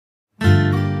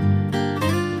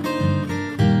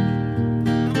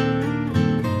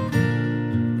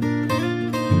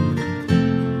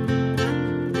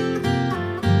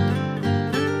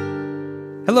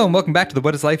Hello and welcome back to the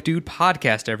What is Life Dude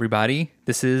podcast, everybody.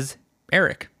 This is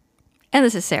Eric. And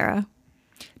this is Sarah.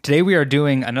 Today we are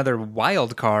doing another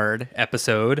WILDCARD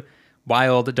episode.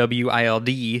 Wild,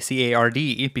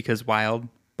 W-I-L-D-C-A-R-D, because wild,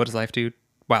 what is life, dude?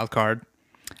 WILDCARD.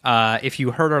 If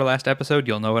you heard our last episode,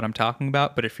 you'll know what I'm talking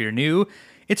about. But if you're new,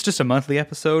 it's just a monthly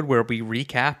episode where we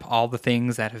recap all the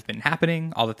things that have been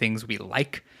happening, all the things we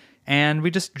like, and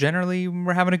we just generally,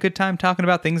 we're having a good time talking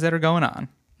about things that are going on.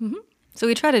 Mm-hmm. So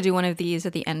we try to do one of these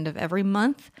at the end of every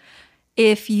month.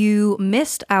 If you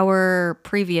missed our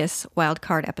previous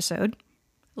WILDCARD episode,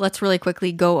 let's really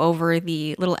quickly go over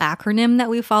the little acronym that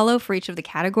we follow for each of the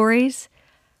categories.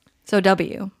 So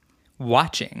W.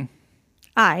 Watching.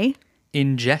 I.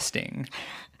 Ingesting.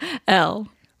 L.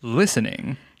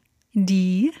 Listening.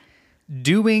 D.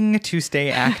 Doing to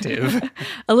stay active.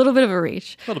 A little bit of a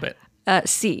reach. A little bit.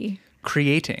 C.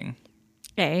 Creating.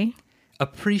 A.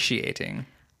 Appreciating.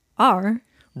 R.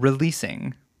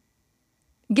 Releasing.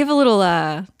 Give a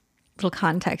little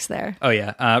context there. Oh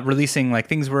yeah, releasing, like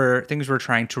things we're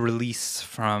trying to release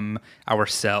from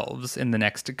ourselves in the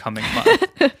next coming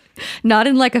month. Not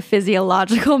in like a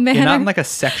physiological manner. Yeah, not in like a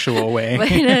sexual way.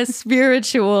 But in a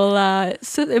spiritual,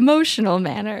 emotional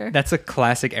manner. That's a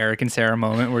classic Eric and Sarah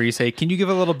moment where you say, "Can you give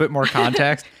a little bit more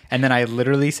context?" And then I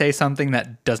literally say something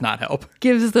that does not help.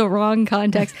 Gives the wrong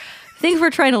context. Things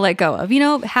we're trying to let go of.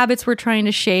 Habits we're trying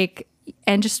to shake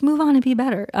and just move on and be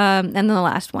better. And then the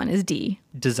last one is D.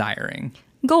 Desiring.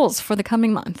 Goals for the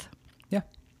coming month. Yeah.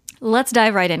 Let's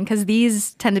dive right in because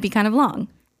these tend to be kind of long.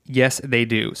 Yes, they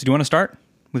do. So do you want to start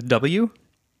with W?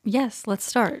 Yes, let's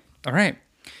start. All right.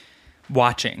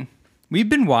 Watching. We've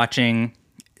been watching.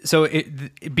 So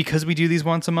because we do these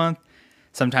once a month,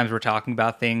 sometimes we're talking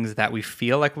about things that we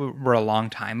feel like were a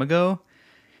long time ago.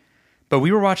 But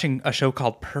we were watching a show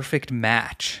called Perfect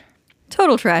Match.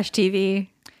 Total trash TV.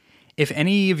 If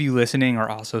any of you listening are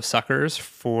also suckers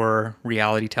for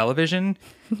reality television,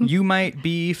 you might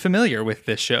be familiar with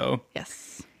this show.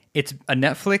 Yes. It's a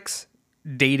Netflix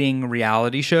dating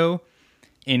reality show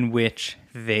in which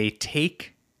they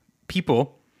take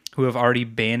people who have already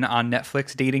been on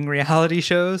Netflix dating reality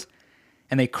shows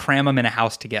and they cram them in a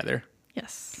house together.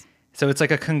 Yes. So it's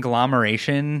like a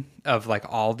conglomeration of like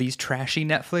all these trashy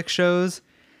Netflix shows.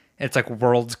 It's like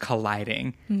worlds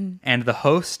colliding. Mm. And the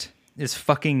host is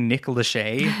fucking Nick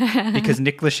Lachey because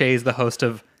Nick Lachey is the host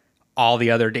of all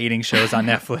the other dating shows on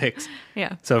Netflix.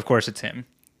 Yeah. So of course it's him.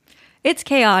 It's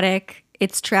chaotic.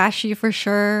 It's trashy for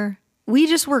sure. We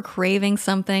just were craving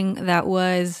something that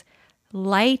was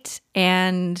light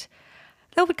and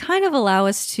that would kind of allow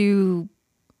us to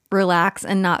relax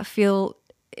and not feel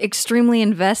extremely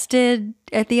invested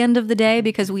at the end of the day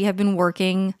because we have been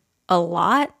working a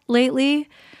lot lately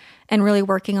and really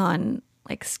working on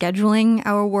like scheduling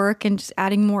our work and just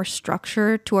adding more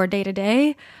structure to our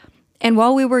day-to-day. And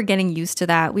while we were getting used to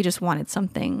that, we just wanted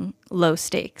something low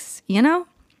stakes,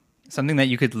 Something that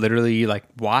you could literally like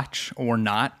watch or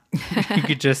not. You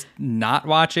could just not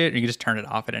watch it or you could just turn it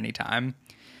off at any time.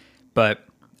 But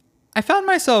I found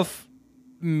myself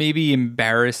maybe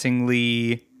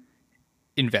embarrassingly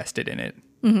invested in it.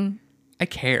 Mm-hmm. I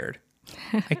cared.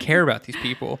 I care about these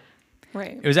people.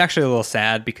 Right. It was actually a little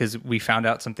sad because we found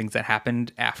out some things that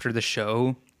happened after the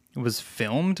show was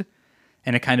filmed,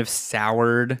 and it kind of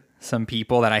soured some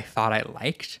people that I thought I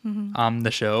liked on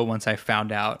the show once I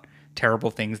found out terrible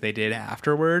things they did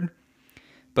afterward.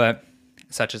 But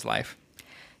such is life.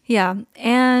 Yeah.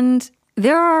 And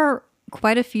there are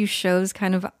quite a few shows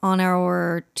kind of on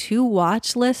our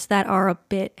to-watch list that are a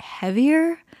bit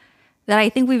heavier that I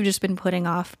think we've just been putting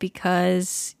off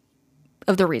because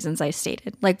of the reasons I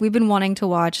stated. Like we've been wanting to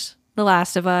watch The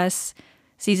Last of Us,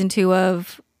 season 2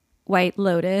 of White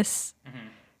Lotus. Mm-hmm.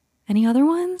 Any other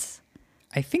ones?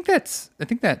 I think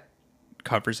that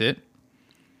covers it.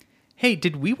 Hey,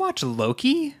 did we watch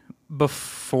Loki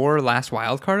before last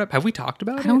WILDCARD up? Have we talked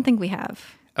about it? I don't think we have.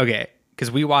 Okay,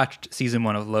 because we watched season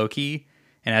 1 of Loki,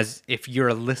 and if you're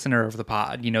a listener of the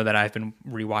pod, you know that I've been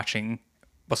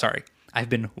I've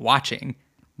been watching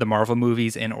the Marvel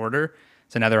movies in order.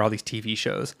 So now there are all these TV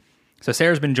shows. So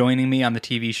Sarah's been joining me on the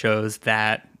TV shows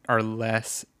that are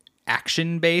less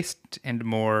action-based and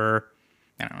more,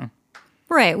 I don't know.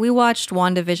 Right. We watched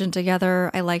WandaVision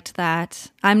together. I liked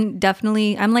that. I'm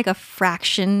like a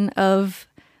fraction of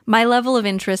my level of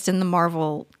interest in the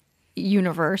Marvel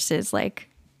universe is like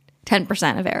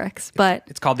 10% of Eric's, but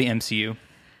it's called the MCU.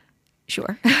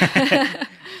 Sure.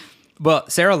 Well,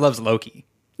 Sarah loves Loki.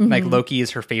 Mm-hmm. Like Loki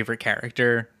is her favorite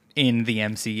character in the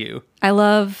MCU. I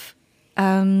love,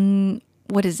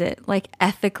 what is it? Like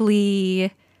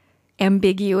ethically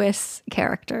ambiguous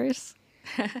characters.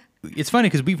 It's funny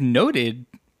because we've noted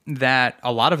that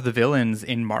a lot of the villains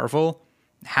in Marvel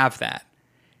have that.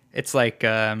 It's like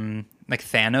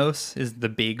Thanos is the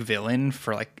big villain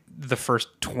for like the first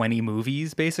 20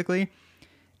 movies, basically.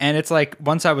 And it's like,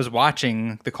 once I was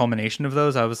watching the culmination of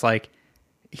those, I was like,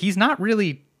 he's not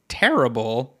really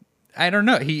terrible. I don't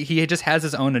know. He just has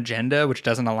his own agenda, which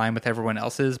doesn't align with everyone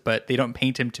else's, but they don't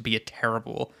paint him to be a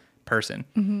terrible person.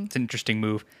 It's an interesting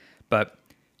move. But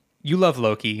you love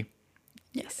Loki.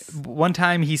 Yes. One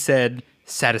time he said,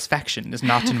 satisfaction is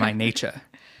not in my nature.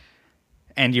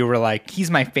 And you were like,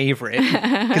 he's my favorite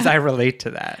because I relate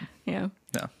to that. Yeah.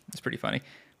 No, it's pretty funny.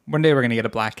 One day we're going to get a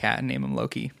black cat and name him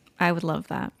Loki. I would love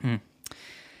that.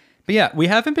 But yeah, we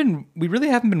really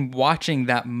haven't been watching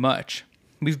that much.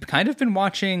 We've kind of been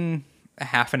watching a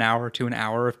half an hour to an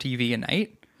hour of TV a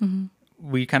night.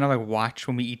 We kind of like watch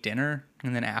when we eat dinner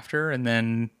and then after, and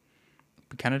then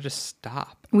we kind of just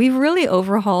stop. We've really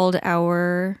overhauled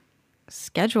our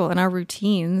schedule and our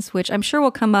routines, which I'm sure will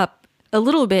come up a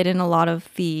little bit in a lot of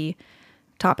the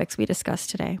topics we discussed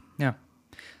today. Yeah.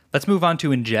 Let's move on to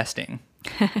ingesting.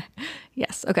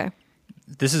 Yes. Okay.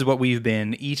 This is what we've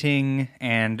been eating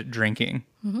and drinking.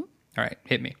 All right,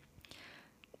 hit me.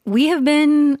 We have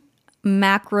been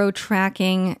macro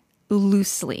tracking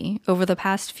loosely over the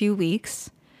past few weeks.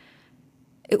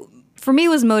 For me, it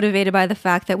was motivated by the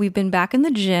fact that we've been back in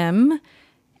the gym,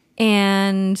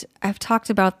 and I've talked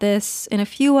about this in a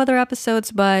few other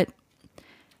episodes, but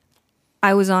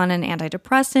I was on an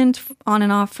antidepressant on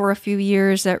and off for a few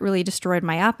years that really destroyed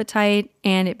my appetite,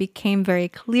 and it became very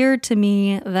clear to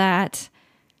me that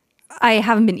I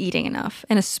haven't been eating enough,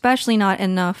 and especially not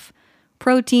enough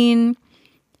protein.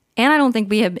 And I don't think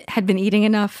we had been eating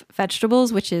enough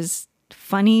vegetables, which is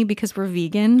funny because we're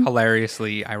vegan.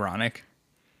 Hilariously ironic.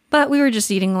 But we were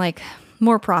just eating like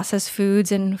more processed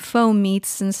foods and faux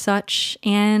meats and such,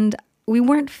 and we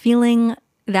weren't feeling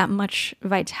that much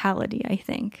vitality, I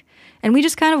think. And we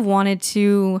just kind of wanted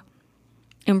to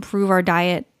improve our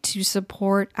diet to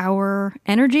support our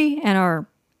energy and our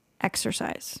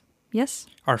exercise. Yes?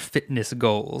 Our fitness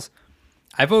goals.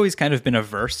 I've always kind of been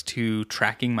averse to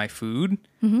tracking my food.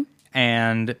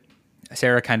 And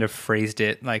Sarah kind of phrased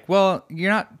it like, well, you're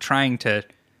not tracking to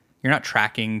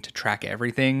track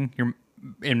everything.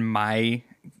 In my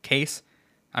case,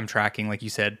 I'm tracking, like you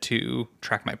said, to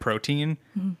track my protein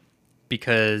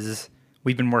because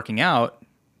we've been working out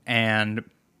and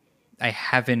I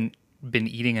haven't been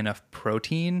eating enough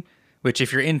protein, which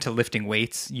if you're into lifting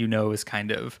weights, you know, is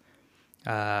kind of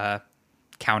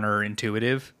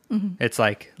counterintuitive. It's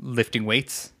like lifting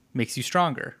weights makes you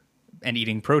stronger, and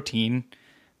eating protein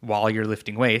while you're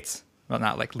lifting weights, well,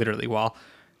 not like literally while,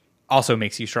 also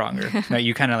makes you stronger. Now,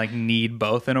 you kind of like need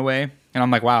both in a way. And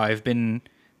I'm like, wow, I've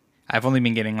only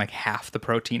been getting like half the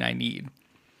protein I need.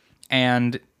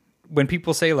 And when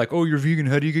people say like, oh, you're vegan,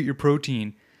 how do you get your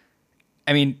protein?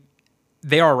 I mean,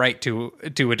 they are right to a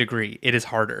degree. It is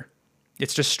harder.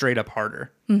 It's just straight up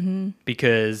harder.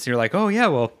 Because you're like, oh yeah,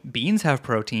 well, beans have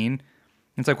protein.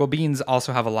 It's like, well, beans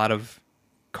also have a lot of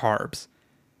carbs,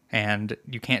 and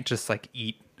you can't just like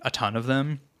eat a ton of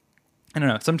them. I don't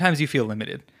know. Sometimes you feel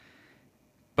limited,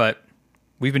 but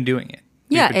we've been doing it.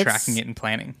 Yeah, we've been tracking it and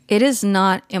planning. It is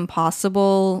not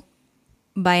impossible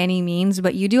by any means,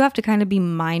 but you do have to kind of be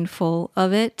mindful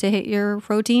of it to hit your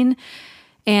protein.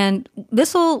 And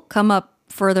this will come up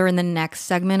further in the next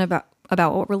segment about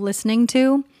what we're listening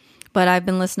to. But I've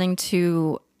been listening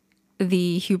to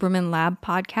the Huberman Lab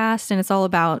podcast, and it's all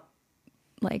about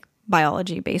like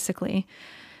biology, basically.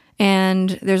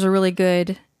 And there's a really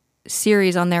good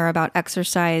series on there about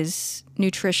exercise,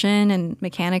 nutrition, and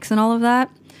mechanics and all of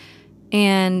that.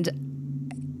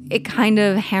 And it kind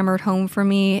of hammered home for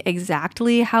me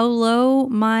exactly how low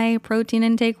my protein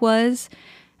intake was.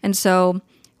 And so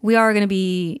we are going to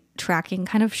be tracking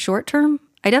kind of short term.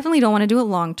 I definitely don't want to do it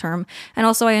long term. And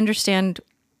also I understand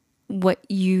what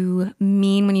you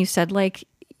mean when you said like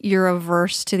you're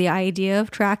averse to the idea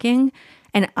of tracking.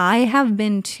 And I have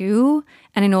been too.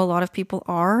 And I know a lot of people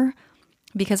are,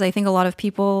 because I think a lot of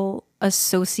people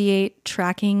associate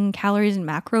tracking calories and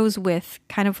macros with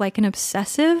kind of like an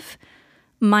obsessive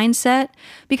mindset,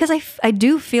 because I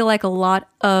do feel like a lot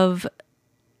of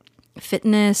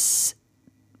fitness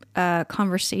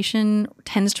conversation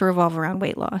tends to revolve around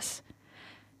weight loss,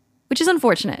 which is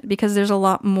unfortunate because there's a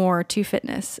lot more to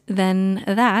fitness than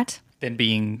that. Than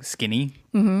being skinny.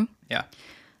 Yeah.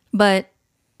 But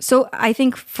so I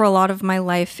think for a lot of my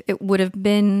life, it would have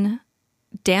been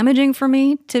damaging for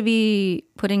me to be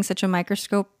putting such a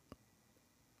microscope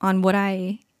on what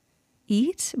I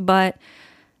eat. But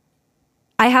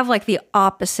I have like the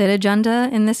opposite agenda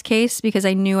in this case, because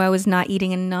I knew I was not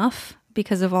eating enough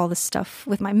because of all the stuff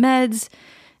with my meds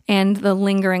and the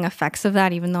lingering effects of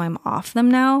that, even though I'm off them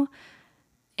now.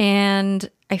 And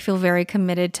I feel very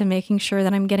committed to making sure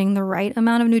that I'm getting the right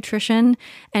amount of nutrition.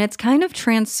 And it's kind of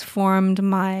transformed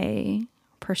my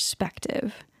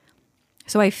perspective.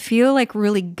 So I feel like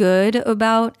really good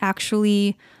about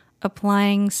actually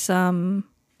applying some,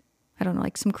 I don't know,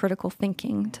 like some critical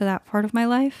thinking to that part of my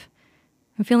life.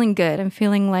 I'm feeling good. I'm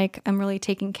feeling like I'm really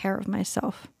taking care of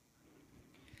myself.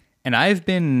 And I've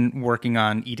been working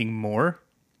on eating more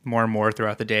and more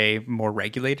throughout the day, more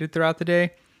regulated throughout the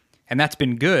day. And that's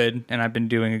been good. And I've been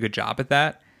doing a good job at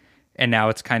that. And now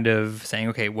it's kind of saying,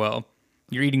 okay, well,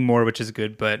 you're eating more, which is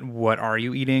good, but what are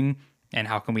you eating? And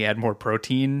how can we add more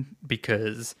protein?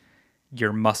 Because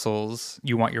your muscles,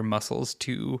 you want your muscles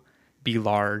to be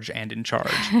large and in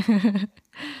charge.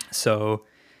 So,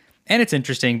 and it's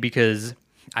interesting because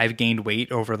I've gained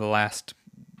weight over the last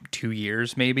 2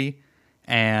 years maybe,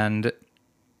 and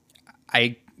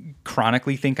I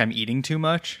chronically think I'm eating too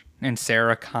much, and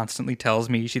Sarah constantly tells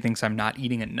me she thinks I'm not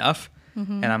eating enough,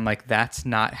 and I'm like, that's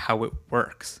not how it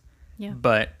works. Yeah.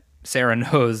 But Sarah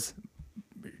knows,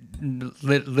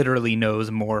 literally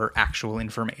knows more actual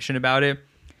information about it.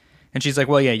 And she's like,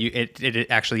 well, yeah, it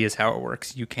actually is how it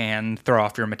works. You can throw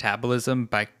off your metabolism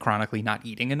by chronically not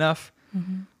eating enough.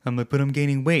 I'm like, but I'm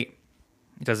gaining weight.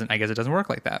 I guess it doesn't work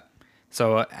like that.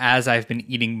 So as I've been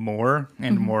eating more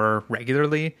and more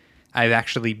regularly, I've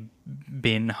actually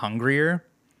been hungrier.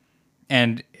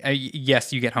 And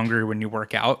yes, you get hungrier when you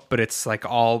work out, but it's like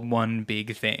all one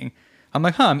big thing. I'm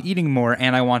like, I'm eating more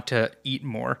and I want to eat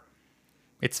more.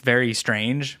 It's very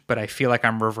strange, but I feel like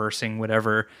I'm reversing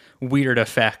whatever weird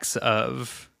effects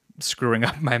of screwing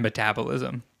up my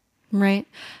metabolism. Right.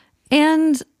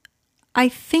 And I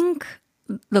think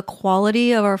the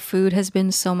quality of our food has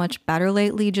been so much better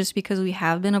lately just because we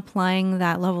have been applying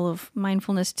that level of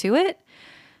mindfulness to it.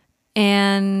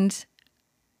 And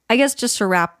I guess just to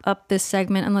wrap up this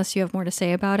segment, unless you have more to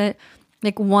say about it,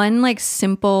 like one like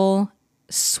simple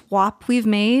swap we've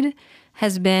made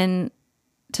has been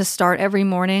to start every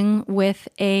morning with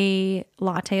a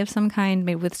latte of some kind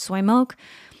made with soy milk.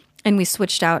 And we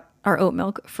switched out our oat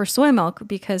milk for soy milk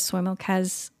because soy milk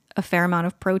has a fair amount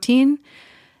of protein.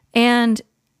 And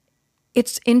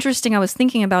it's interesting, I was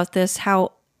thinking about this,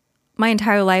 how my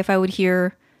entire life I would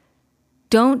hear,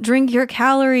 don't drink your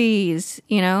calories,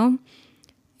 you know?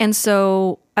 And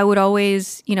so I would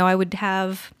always, I would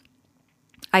have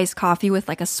iced coffee with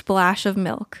like a splash of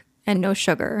milk and no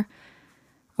sugar.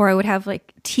 Or I would have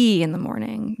like tea in the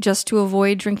morning just to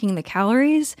avoid drinking the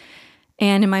calories.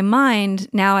 And in my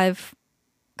mind, now I've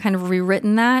kind of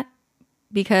rewritten that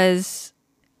because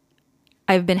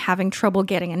I've been having trouble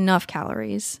getting enough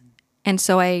calories. And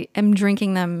so I am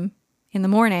drinking them in the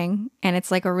morning, and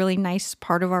it's like a really nice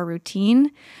part of our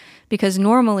routine because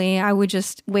normally I would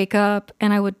just wake up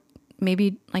and I would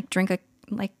maybe like drink a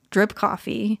like drip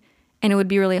coffee, and it would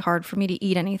be really hard for me to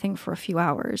eat anything for a few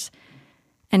hours.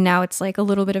 And now it's like a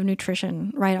little bit of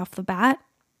nutrition right off the bat,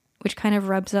 which kind of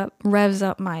revs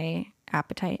up my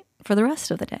appetite for the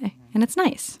rest of the day. And it's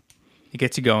nice. It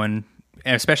gets you going,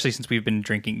 especially since we've been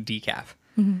drinking decaf,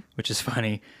 which is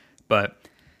funny. But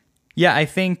yeah, I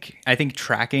think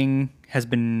tracking has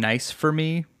been nice for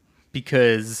me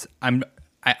because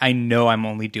I know I'm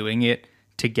only doing it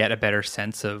to get a better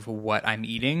sense of what I'm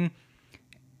eating,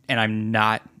 and I'm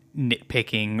not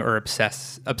nitpicking or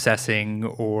obsessing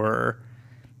or,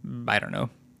 I don't know,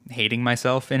 hating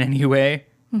myself in any way.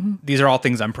 These are all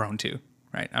things I'm prone to,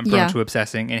 right? I'm prone to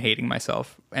obsessing and hating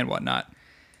myself and whatnot.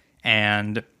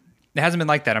 And it hasn't been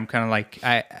like that. I'm kind of like,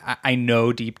 I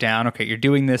know deep down, okay, you're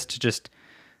doing this to just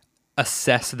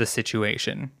assess the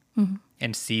situation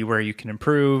and see where you can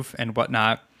improve and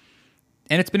whatnot.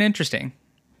 And it's been interesting.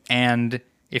 And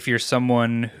if you're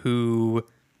someone who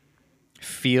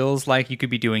feels like you could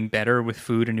be doing better with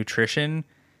food and nutrition,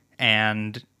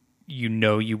 and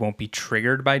you won't be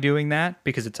triggered by doing that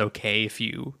because it's okay if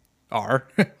you are,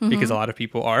 because a lot of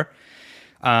people are,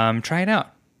 try it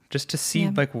out just to see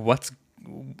like what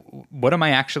am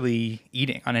I actually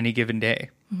eating on any given day.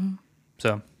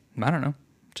 So I don't know,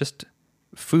 just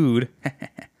food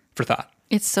for thought.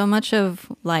 It's so much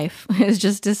of life is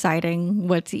just deciding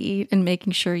what to eat and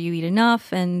making sure you eat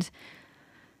enough. And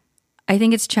I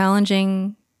think it's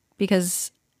challenging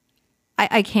because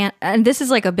I can't, and this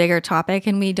is like a bigger topic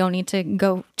and we don't need to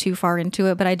go too far into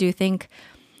it, but I do think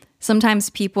sometimes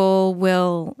people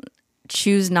will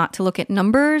choose not to look at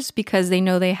numbers because they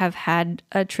know they have had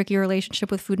a tricky relationship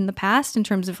with food in the past in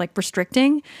terms of like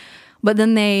restricting, but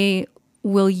then they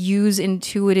will use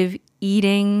intuitive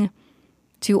eating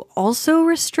to also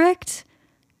restrict.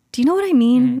 Do you know what I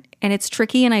mean? And it's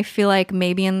tricky, and I feel like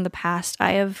maybe in the past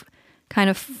I have kind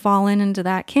of fallen into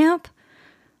that camp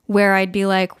where I'd be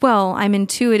like, well, I'm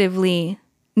intuitively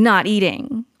not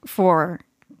eating for,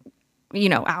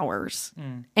 hours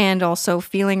and also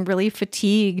feeling really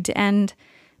fatigued and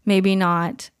maybe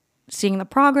not seeing the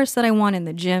progress that I want in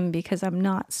the gym because I'm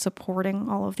not supporting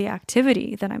all of the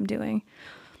activity that I'm doing.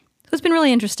 So it's been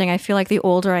really interesting. I feel like the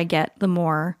older I get, the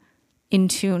more in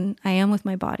tune I am with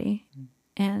my body,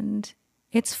 and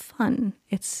it's fun.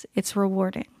 It's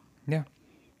rewarding. Yeah.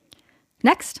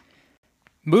 Next.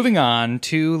 Moving on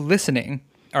to listening.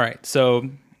 All right. So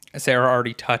Sarah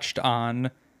already touched on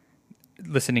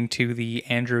listening to the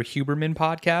Andrew Huberman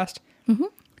podcast,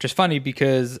 which is funny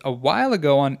because a while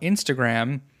ago on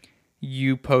Instagram,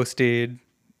 you posted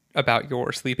about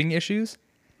your sleeping issues.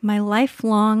 My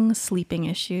lifelong sleeping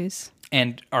issues.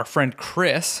 And our friend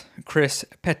Chris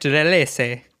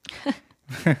Petrelese,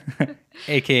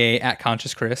 aka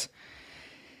 @ConsciousChris,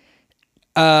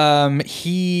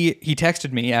 he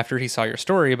texted me after he saw your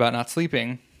story about not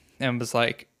sleeping and was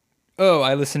like, "Oh,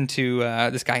 I listened to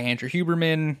this guy Andrew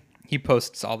Huberman. He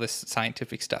posts all this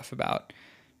scientific stuff about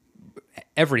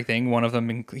everything. One of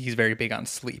them, he's very big on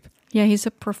sleep." Yeah, he's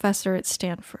a professor at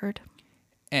Stanford.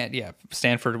 And yeah,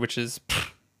 Stanford, which is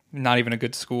not even a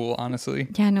good school, honestly.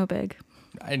 Yeah, no big.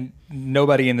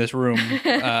 Nobody in this room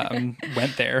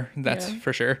went there. That's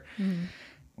for sure.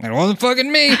 It wasn't fucking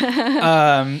me.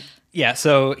 Yeah,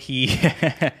 so he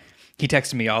he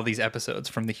texted me all these episodes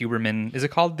from the Huberman. Is it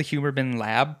called the Huberman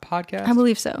Lab podcast? I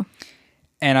believe so.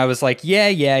 And I was like,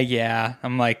 yeah.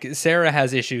 I'm like, Sarah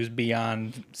has issues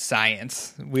beyond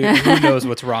science. Who knows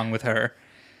what's wrong with her?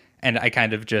 And I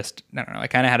kind of just, I don't know, I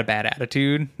kind of had a bad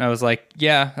attitude. I was like,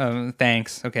 yeah,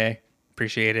 thanks. Okay.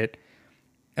 Appreciate it.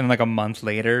 And like a month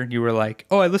later, you were like,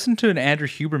 oh, I listened to an Andrew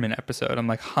Huberman episode. I'm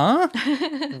like, huh?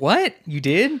 What? You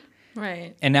did?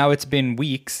 Right. And now it's been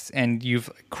weeks and you've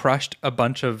crushed a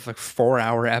bunch of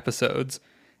 4-hour episodes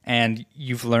and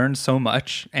you've learned so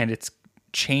much and it's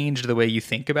changed the way you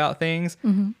think about things.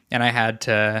 And I had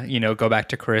to, go back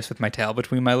to Chris with my tail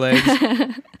between my legs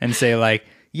and say like,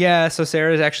 yeah, so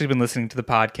Sarah's actually been listening to the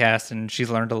podcast and she's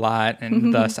learned a lot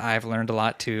and thus I've learned a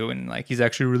lot too. And like, he's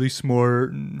actually really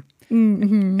smart.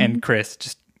 And Chris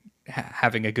just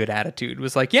having a good attitude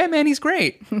was like, yeah, man, he's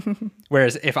great.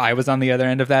 Whereas if I was on the other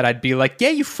end of that, I'd be like, yeah,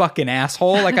 you fucking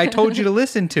asshole. Like I told you to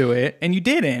listen to it and you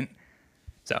didn't.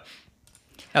 So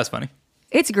that was funny.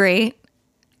 It's great.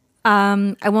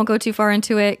 I won't go too far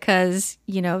into it because,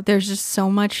 there's just so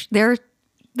much there.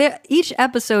 Each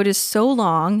episode is so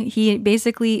long.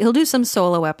 He'll do some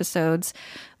solo episodes,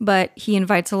 but he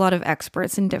invites a lot of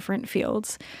experts in different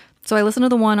fields. So I listened to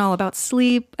the one all about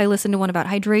sleep. I listened to one about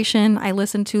hydration. I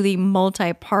listened to the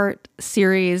multi-part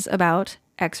series about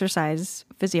exercise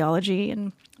physiology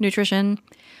and nutrition.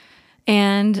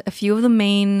 And a few of the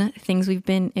main things we've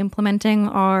been implementing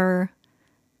are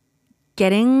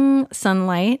getting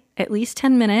sunlight, at least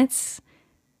 10 minutes,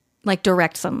 like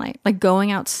direct sunlight, like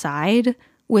going outside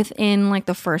within like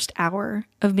the first hour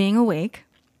of being awake.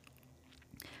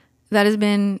 That has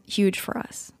been huge for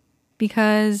us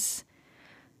because,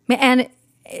 and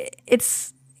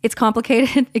it's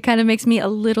complicated. It kind of makes me a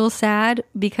little sad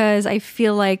because I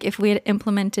feel like if we had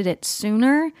implemented it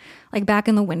sooner, like back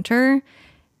in the winter,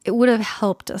 it would have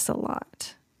helped us a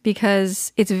lot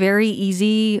because it's very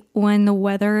easy when the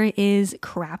weather is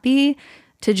crappy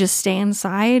to just stay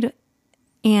inside,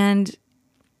 and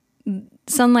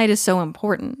sunlight is so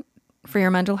important for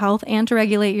your mental health and to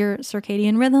regulate your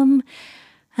circadian rhythm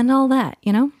and all that,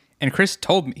 And Chris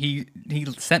told me, he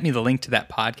sent me the link to that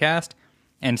podcast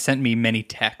and sent me many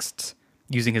texts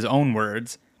using his own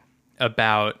words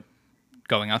about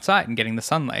going outside and getting the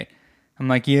sunlight. I'm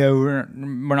like, yeah, we're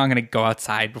not going to go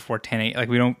outside before 10 8. Like,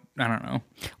 I don't know.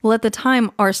 Well, at the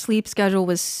time, our sleep schedule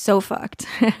was so fucked.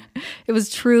 It was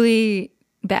truly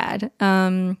bad.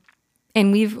 And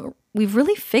we've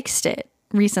really fixed it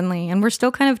recently, and we're still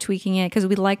kind of tweaking it because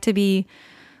we'd like to be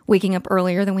waking up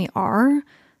earlier than we are.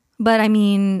 But I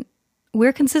mean,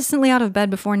 we're consistently out of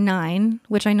bed before 9,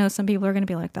 which I know some people are going to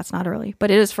be like, that's not early, but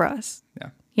it is for us.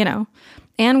 Yeah.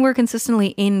 And we're consistently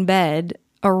in bed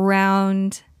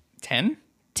around 10.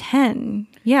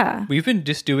 Yeah. We've been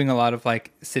just doing a lot of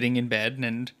like sitting in bed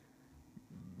and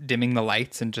dimming the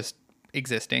lights and just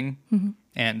existing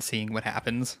and seeing what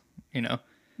happens,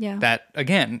 Yeah. That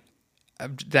again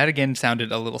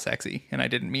sounded a little sexy and I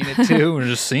didn't mean it to. We're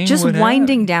just seeing just what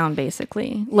winding happens. down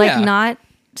basically. Like not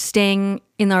staying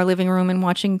in our living room and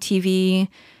watching TV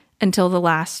until the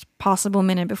last possible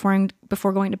minute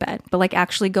before going to bed, but like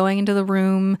actually going into the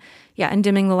room, and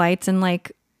dimming the lights and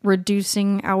like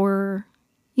reducing our,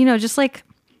 just like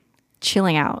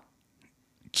chilling out.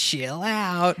 chill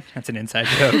out. That's an inside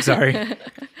joke. Sorry.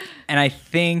 And I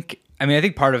think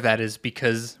part of that is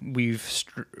because we're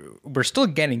still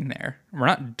getting there. We're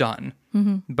not done,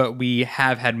 but we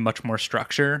have had much more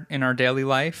structure in our daily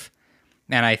life.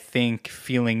 And I think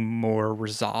feeling more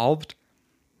resolved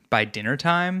by dinner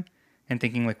time and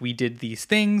thinking like we did these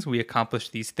things, we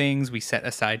accomplished these things, we set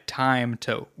aside time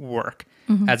to work,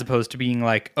 as opposed to being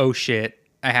like, oh shit,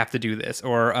 I have to do this,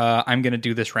 or I'm going to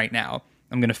do this right now.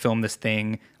 I'm going to film this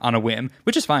thing on a whim,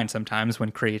 which is fine sometimes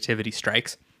when creativity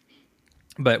strikes.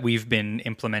 But we've been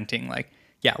implementing like,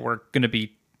 yeah, we're going to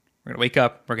wake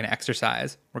up, we're going to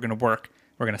exercise, we're going to work,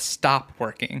 we're going to stop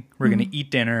working, we're going to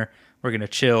eat dinner, we're going to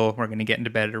chill, we're going to get into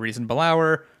bed at a reasonable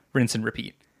hour, rinse and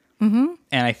repeat. And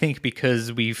I think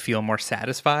because we feel more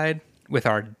satisfied with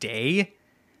our day,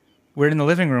 we're in the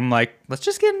living room like, let's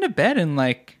just get into bed and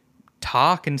like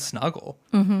talk and snuggle.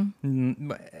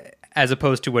 As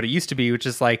opposed to what it used to be, which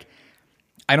is like,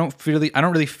 I don't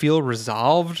really feel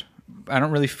resolved. I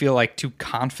don't really feel like too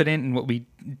confident in what we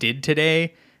did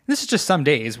today. This is just some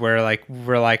days where like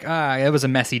we're like, it was a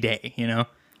messy day, you know?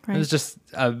 Right. It was just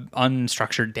an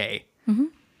unstructured day.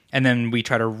 And then we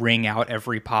try to wring out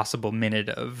every possible minute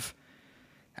of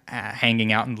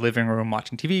hanging out in the living room,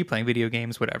 watching TV, playing video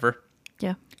games, whatever.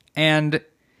 Yeah. And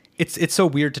it's so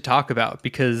weird to talk about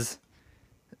because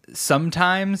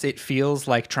sometimes it feels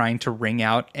like trying to wring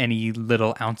out any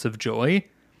little ounce of joy.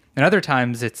 And other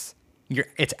times it's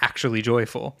actually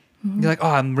joyful. You're like,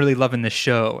 oh, I'm really loving this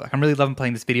show. Like, I'm really loving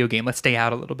playing this video game. Let's stay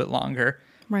out a little bit longer.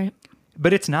 Right.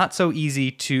 But it's not so easy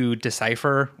to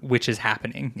decipher which is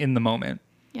happening in the moment.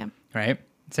 Yeah. Right?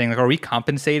 Saying like, are we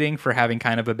compensating for having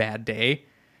kind of a bad day?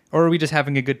 Or are we just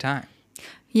having a good time?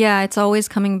 Yeah, it's always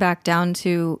coming back down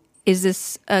to, is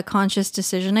this a conscious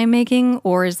decision I'm making?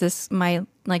 Or is this my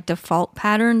like default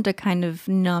pattern to kind of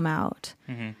numb out?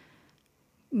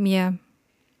 Yeah.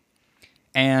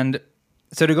 And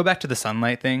so to go back to the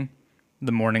sunlight thing,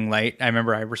 the morning light, I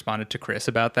remember I responded to Chris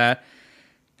about that.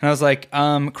 And I was like,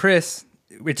 Chris,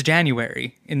 it's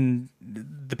January in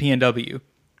the PNW.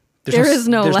 There's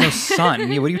no sun.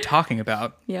 What are you talking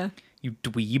about? Yeah. You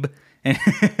dweeb.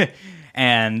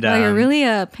 And well, you're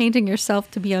really painting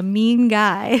yourself to be a mean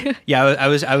guy. Yeah, I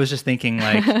was just thinking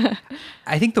like,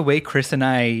 I think the way Chris and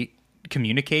I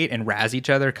communicate and razz each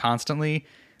other constantly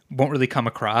won't really come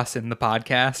across in the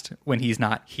podcast when he's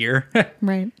not here.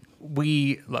 Right.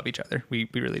 We love each other. We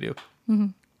really do.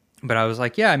 But I was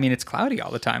like, yeah, I mean, it's cloudy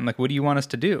all the time. Like, what do you want us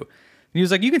to do? And he was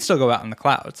like, you can still go out in the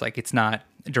clouds. Like, it's not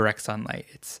direct sunlight.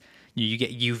 It's you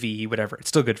get UV, whatever. It's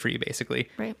still good for you, basically.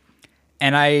 Right.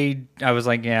 And I was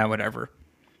like, yeah, whatever.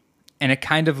 And it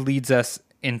kind of leads us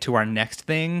into our next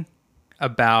thing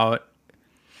about,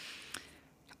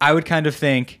 I would kind of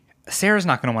think, Sarah's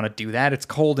not going to want to do that. It's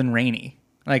cold and rainy.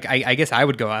 Like, I guess I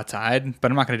would go outside, but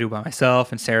I'm not going to do it by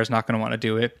myself, and Sarah's not going to want to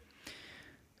do it.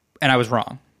 And I was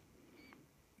wrong.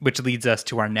 Which leads us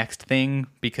to our next thing,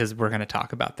 because we're going to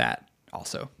talk about that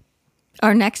also.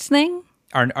 Our next thing?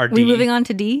 Our D. We moving on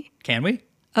to D? Can we?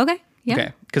 Okay. Yeah.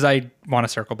 Okay. Because I want to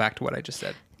circle back to what I just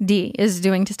said. D is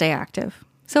doing to stay active.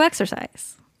 So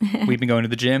exercise. We've been going to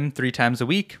the gym 3 times a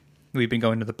week. We've been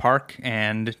going to the park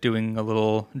and doing a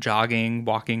little jogging,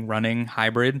 walking, running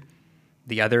hybrid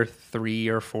the other 3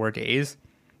 or 4 days.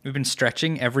 We've been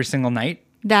stretching every single night.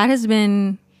 That has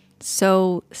been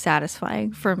so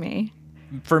satisfying for me.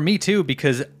 For me too,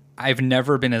 because I've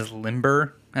never been as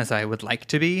limber as I would like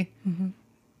to be.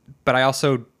 But I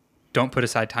also don't put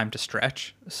aside time to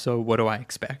stretch. So what do I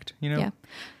expect? You know? Yeah.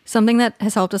 Something that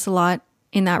has helped us a lot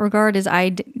in that regard is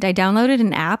I downloaded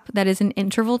an app that is an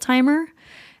interval timer.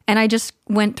 And I just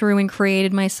went through and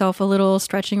created myself a little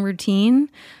stretching routine,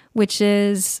 which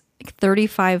is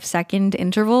 35-second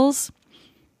intervals.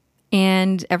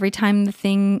 And every time the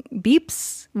thing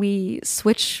beeps, we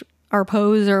switch our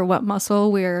pose or what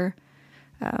muscle we're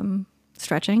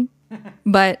stretching.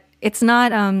 But it's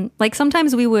not like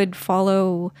sometimes we would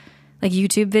follow like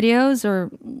YouTube videos or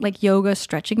like yoga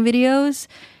stretching videos.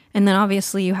 And then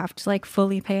obviously you have to like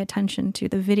fully pay attention to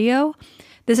the video.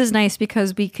 This is nice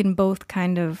because we can both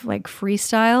kind of like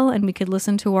freestyle and we could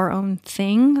listen to our own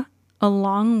thing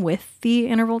along with the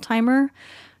interval timer.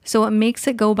 So it makes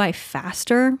it go by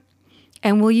faster.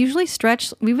 And we'll usually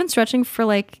stretch. We've been stretching for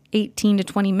like 18 to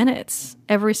 20 minutes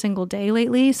every single day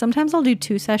lately. Sometimes I'll do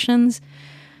 2 sessions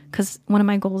because one of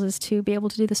my goals is to be able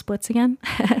to do the splits again.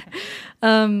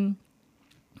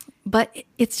 But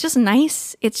it's just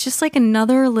nice. It's just like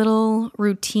another little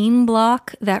routine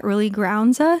block that really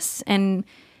grounds us and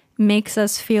makes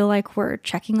us feel like we're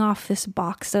checking off this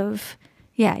box of,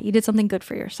 yeah, you did something good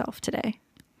for yourself today.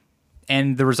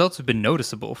 And the results have been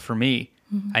noticeable for me.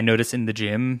 I notice in the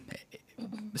gym,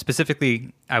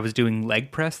 specifically, I was doing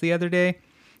leg press the other day,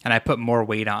 and I put more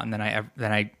weight on than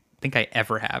I think I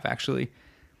ever have actually.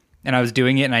 And I was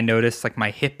doing it, and I noticed like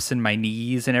my hips and my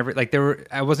knees and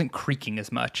I wasn't creaking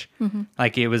as much.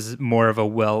 Like it was more of a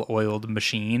well-oiled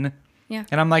machine. Yeah.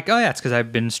 And I'm like, oh yeah, it's because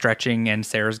I've been stretching, and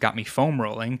Sarah's got me foam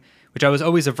rolling, which I was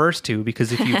always averse to,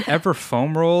 because if you've ever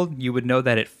foam rolled, you would know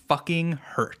that it fucking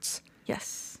hurts.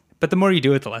 Yes. But the more you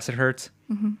do it, the less it hurts,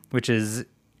 which is,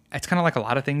 it's kind of like a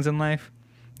lot of things in life.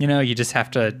 You know, you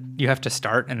have to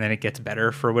start, and then it gets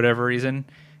better for whatever reason.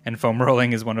 And foam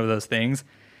rolling is one of those things.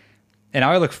 And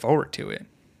now I look forward to it.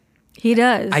 He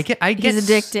does. He's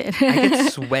addicted. I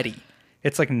get sweaty.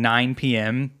 It's like 9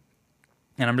 p.m.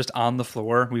 and I'm just on the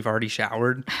floor. We've already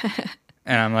showered.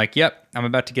 And I'm like, yep, I'm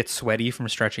about to get sweaty from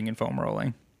stretching and foam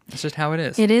rolling. It's just how it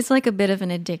is. It is like a bit of an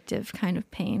addictive kind of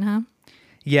pain, huh?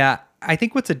 Yeah. I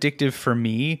think what's addictive for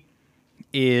me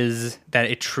is that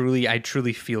I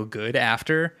truly feel good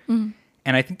after. And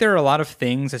I think there are a lot of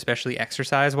things, especially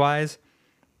exercise-wise,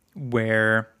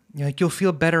 where you'll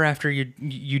feel better after you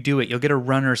do it. You'll get a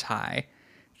runner's high.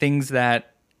 Things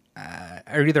that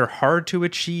are either hard to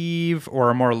achieve or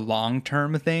are more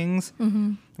long-term things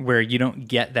where you don't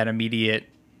get that immediate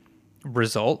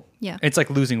result. Yeah. It's like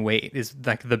losing weight is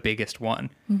like the biggest one.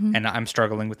 And I'm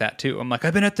struggling with that too. I'm like,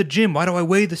 I've been at the gym. Why do I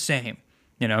weigh the same?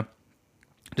 You know,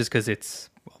 just because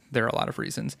there are a lot of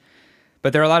reasons.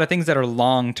 But there are a lot of things that are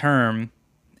long-term,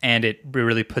 and it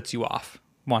really puts you off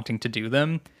wanting to do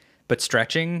them. But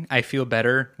stretching, I feel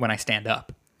better when I stand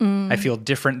up. I feel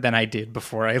different than I did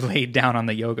before I laid down on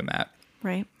the yoga mat.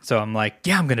 Right. So I'm like,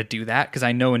 yeah, I'm going to do that, because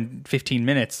I know in 15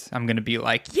 minutes I'm going to be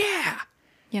like, yeah,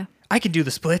 I can do the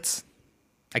splits.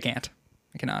 I can't.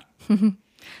 I cannot.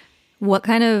 What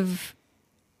kind of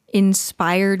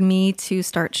inspired me to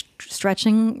start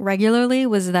stretching regularly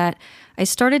was that I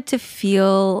started to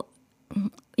feel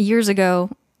years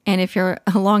ago, and if you're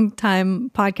a long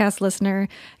time podcast listener,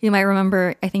 you might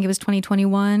remember, I think it was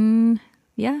 2021.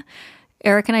 Yeah.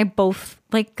 Eric and I both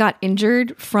like got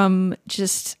injured from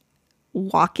just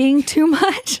walking too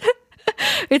much.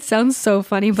 It sounds so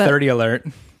funny, but 30 alert.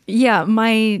 Yeah,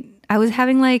 I was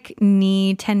having like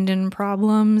knee tendon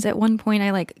problems. At one point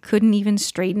I like couldn't even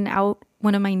straighten out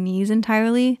one of my knees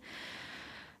entirely.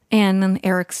 And then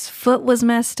Eric's foot was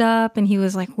messed up, and he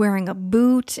was like wearing a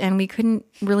boot, and we couldn't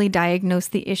really diagnose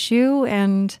the issue.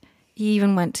 And he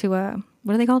even went to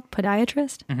what are they called?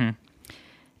 Podiatrist?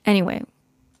 Anyway,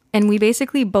 and we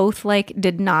basically both like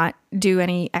did not do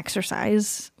any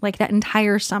exercise like that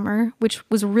entire summer, which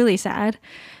was really sad.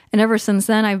 And ever since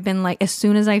then, I've been like, as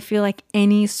soon as I feel like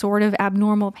any sort of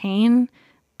abnormal pain,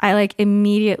 I like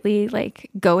immediately like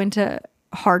go into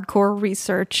hardcore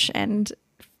research and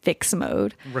fix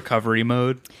mode. Recovery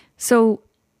mode. So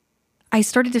I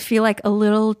started to feel like a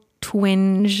little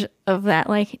twinge of that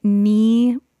like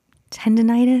knee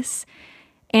tendonitis.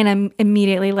 And I'm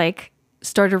immediately like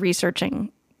started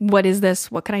researching, what is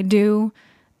this? What can I do?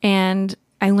 And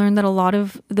I learned that a lot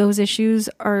of those issues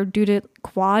are due to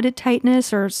quad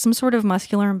tightness or some sort of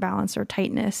muscular imbalance or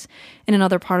tightness in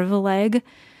another part of the leg.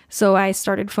 So I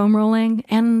started foam rolling,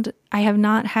 and I have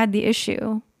not had the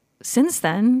issue since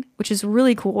then, which is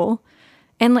really cool.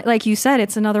 And like you said,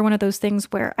 it's another one of those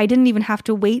things where I didn't even have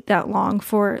to wait that long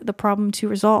for the problem to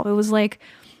resolve. It was like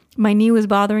my knee was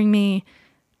bothering me.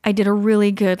 I did a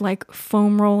really good like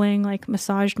foam rolling, like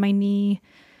massaged my knee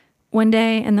one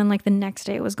day, and then like the next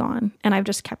day it was gone. And I've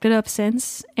just kept it up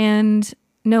since, and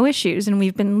no issues. And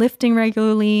we've been lifting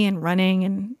regularly and running,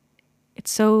 and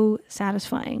it's so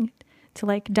satisfying to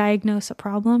like diagnose a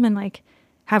problem and like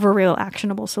have a real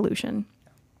actionable solution.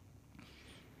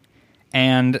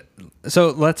 And so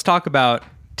let's talk about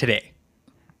today.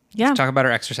 Yeah. Let's talk about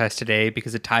our exercise today,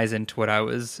 because it ties into what I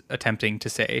was attempting to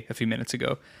say a few minutes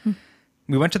ago.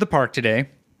 We went to the park today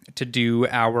to do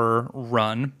our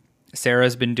run.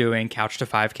 Sarah's been doing Couch to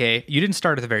 5K. You didn't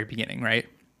start at the very beginning, right?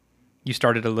 You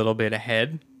started a little bit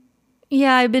ahead.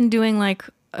 Yeah, I've been doing like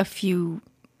a few.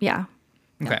 Yeah.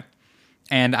 Okay.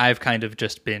 And I've kind of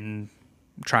just been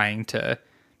trying to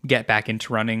get back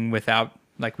into running without,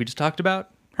 like we just talked about,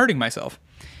 hurting myself.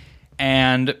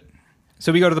 And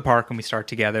so we go to the park and we start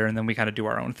together, and then we kind of do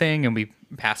our own thing, and we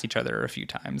pass each other a few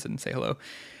times and say hello.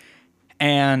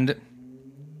 And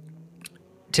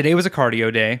today was a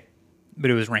cardio day, but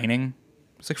it was raining.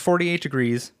 It's like 48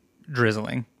 degrees,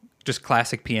 drizzling. Just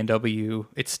classic PNW.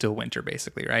 It's still winter,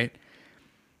 basically, right?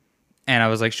 And I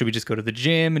was like, should we just go to the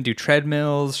gym and do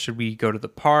treadmills? Should we go to the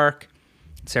park?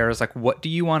 Sarah's like, what do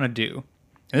you want to do?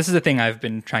 And this is the thing I've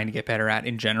been trying to get better at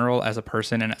in general as a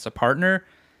person and as a partner,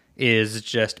 is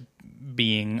just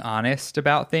being honest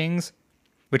about things,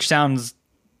 which sounds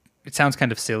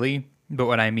kind of silly, But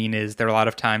what I mean is there are a lot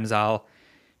of times I'll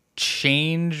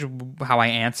change how I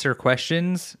answer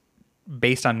questions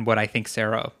based on what I think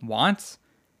Sarah wants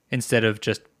instead of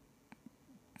just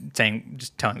telling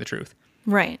the truth.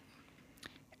 Right.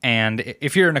 And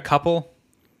if you're in a couple,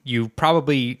 you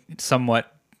probably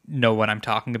somewhat know what I'm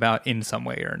talking about in some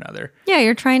way or another. Yeah,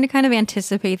 you're trying to kind of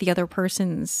anticipate the other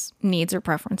person's needs or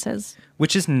preferences.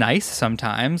 Which is nice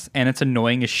sometimes, and it's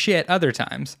annoying as shit other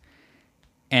times.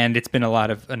 And it's been a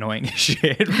lot of annoying as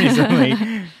shit recently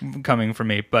coming from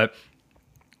me. But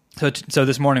so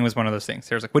this morning was one of those things.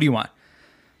 Sarah's like, what do you want?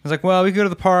 I was like, well, we can go to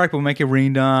the park, but we'll make it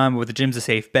rain on, but the gym's a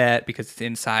safe bet because it's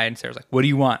inside. And Sarah's like, what do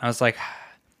you want? I was like,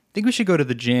 I think we should go to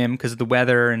the gym because of the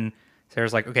weather. And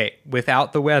Sarah's like, okay,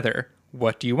 without the weather,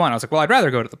 what do you want? I was like, well, I'd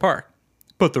rather go to the park,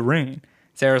 but the rain.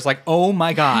 Sarah's like, oh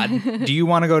my God, do you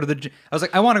want to go to the gym? I was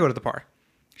like, I want to go to the park.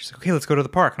 She's like, okay, let's go to the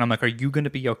park. And I'm like, are you going to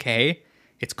be okay?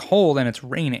 It's cold and it's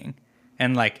raining.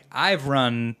 And like, I've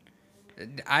run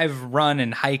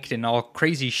and hiked and all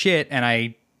crazy shit. And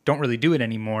I don't really do it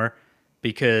anymore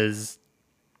because,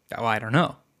 well, I don't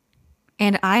know.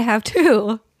 And I have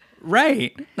too.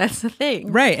 Right. That's the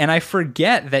thing. Right. And I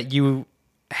forget that you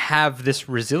have this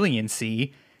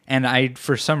resiliency. And I,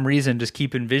 for some reason, just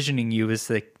keep envisioning you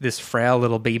as like this frail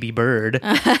little baby bird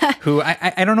who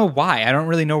I don't know why. I don't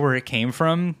really know where it came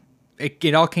from.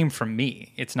 It all came from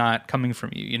me. It's not coming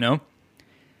from you, you know?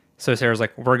 So Sarah's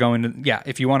like, we're going to, yeah,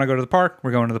 if you want to go to the park,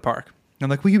 we're going to the park. And I'm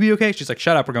like, will you be okay? She's like,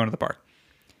 shut up, we're going to the park.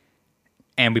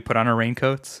 And we put on our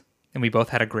raincoats and we both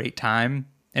had a great time.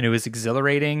 And it was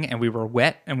exhilarating and we were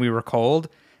wet and we were cold.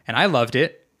 And I loved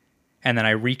it. And then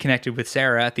I reconnected with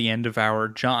Sarah at the end of our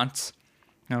jaunts.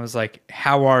 And I was like,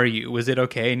 how are you? Was it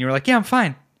okay? And you were like, yeah, I'm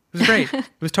fine. It was great. It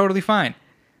was totally fine.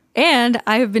 And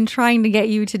I have been trying to get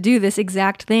you to do this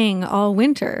exact thing all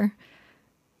winter.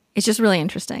 It's just really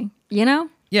interesting, you know?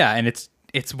 Yeah, and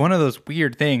it's one of those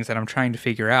weird things that I'm trying to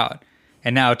figure out.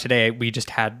 And now today we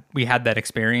had that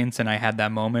experience and I had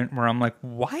that moment where I'm like,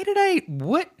 what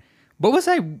was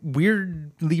I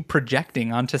weirdly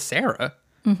projecting onto Sarah?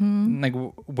 Mm-hmm.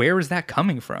 Like, where is that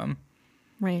coming from?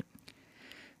 Right.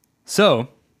 So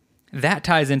that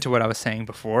ties into what I was saying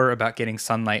before about getting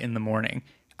sunlight in the morning.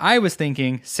 I was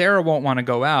thinking Sarah won't want to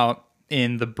go out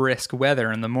in the brisk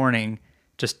weather in the morning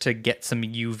just to get some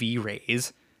UV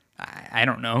rays. I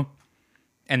don't know.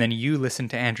 And then you listened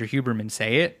to Andrew Huberman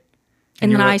say it.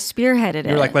 And then I spearheaded it.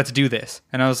 You're like, let's do this.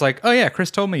 And I was like, oh yeah,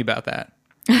 Chris told me about that.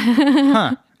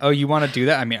 Huh. Oh, you want to do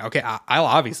that? I mean, okay, I'll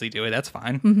obviously do it. That's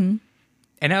fine. Mm-hmm.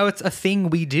 And now it's a thing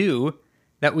we do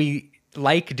that we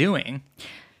like doing.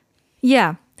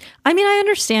 Yeah. I mean, I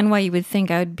understand why you would think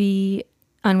I would be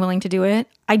unwilling to do it.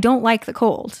 I don't like the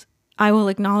cold. I will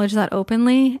acknowledge that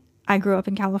openly. I grew up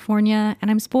in California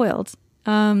and I'm spoiled.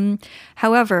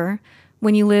 However,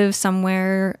 when you live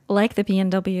somewhere like the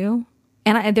PNW,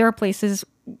 and there are places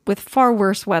with far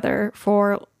worse weather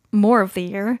for more of the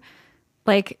year,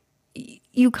 like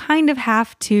you kind of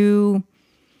have to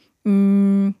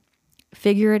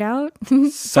figure it out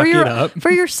Suck it up.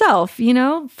 for yourself, you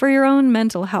know, for your own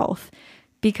mental health,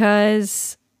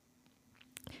 because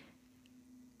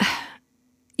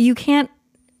you can't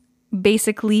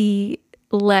basically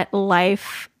let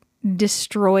life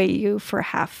destroy you for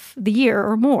half the year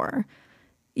or more.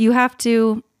 You have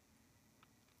to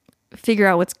figure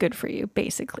out what's good for you,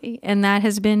 basically. And that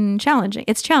has been challenging.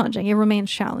 It's challenging. It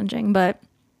remains challenging. But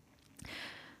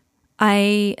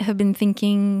I have been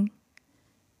thinking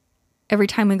every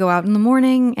time we go out in the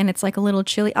morning and it's like a little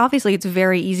chilly. Obviously, it's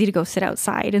very easy to go sit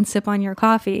outside and sip on your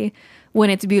coffee when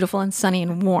it's beautiful and sunny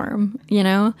and warm, you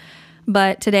know?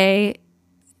 But today,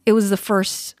 it was the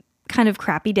first kind of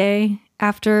crappy day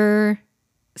after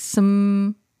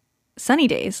some sunny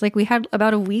days. Like we had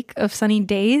about a week of sunny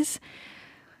days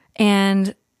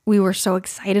and we were so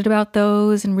excited about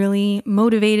those and really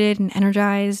motivated and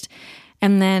energized.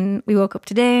 And then we woke up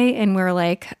today and we're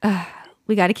like,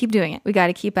 we got to keep doing it. We got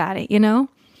to keep at it, you know?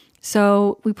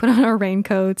 So we put on our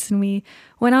raincoats and we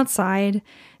went outside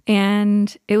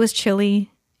and it was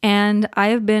chilly. And I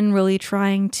have been really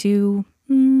trying to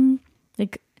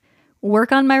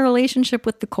work on my relationship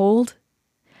with the cold,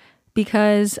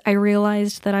 because I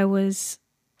realized that I was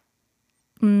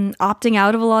opting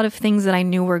out of a lot of things that I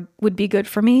knew would be good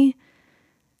for me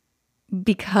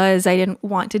because I didn't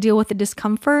want to deal with the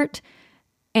discomfort.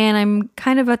 And I'm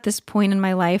kind of at this point in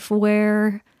my life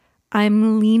where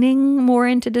I'm leaning more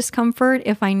into discomfort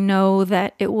if I know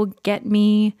that it will get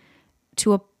me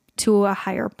to a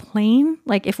higher plane,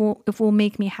 like if it will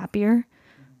make me happier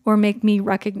or make me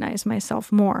recognize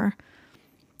myself more.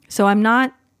 So I'm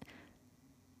not,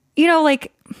 you know,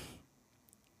 like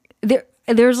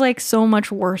there's like so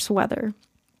much worse weather.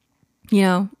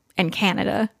 and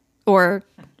Canada or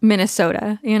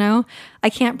Minnesota, I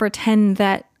can't pretend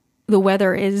that the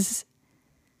weather is,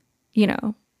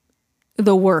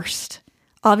 the worst.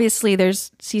 Obviously,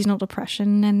 there's seasonal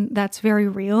depression, and that's very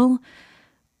real.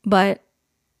 But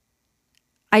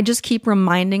I just keep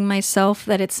reminding myself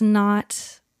that it's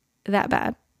not that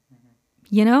bad,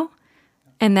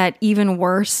 And that even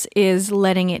worse is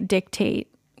letting it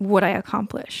dictate what I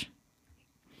accomplish.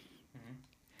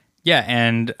 Yeah,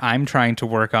 and I'm trying to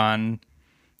work on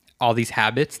all these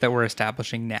habits that we're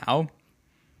establishing now.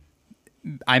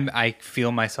 I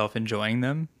feel myself enjoying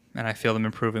them, and I feel them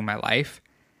improving my life.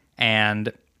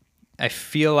 And I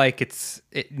feel like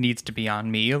it needs to be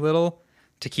on me a little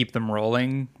to keep them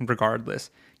rolling regardless.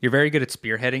 You're very good at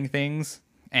spearheading things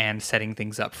and setting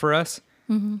things up for us.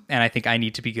 Mm-hmm. And I think I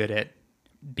need to be good at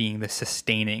being the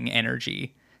sustaining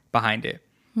energy behind it.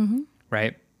 Mm-hmm.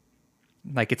 Right?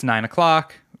 Like it's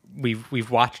 9:00.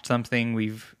 We've watched something.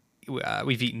 We've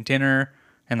eaten dinner,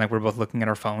 and like we're both looking at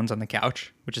our phones on the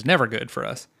couch, which is never good for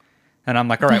us. And I'm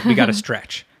like, all right, we got to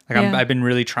stretch. Like I've been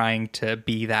really trying to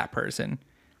be that person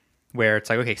where it's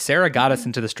like, okay, Sarah got us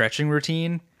into the stretching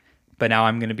routine, but now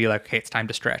I'm going to be like, okay, it's time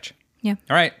to stretch. Yeah.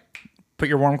 All right, put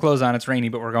your warm clothes on. It's rainy,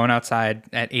 but we're going outside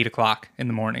at 8:00 in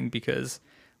the morning because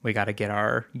we got to get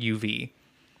our UV.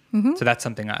 Mm-hmm. So that's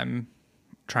something I'm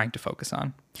trying to focus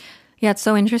on. Yeah, it's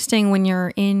so interesting when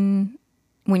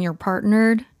you're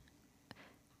partnered.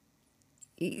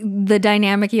 The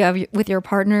dynamic you have with your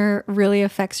partner really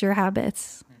affects your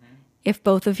habits. Mm-hmm. If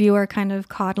both of you are kind of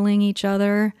coddling each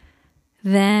other,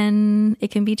 then it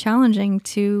can be challenging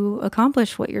to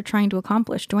accomplish what you're trying to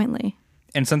accomplish jointly.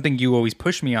 And something you always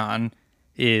push me on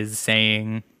is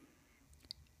saying,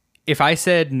 if I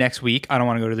said next week, I don't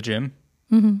want to go to the gym,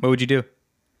 mm-hmm. what would you do?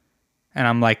 And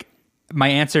I'm like, my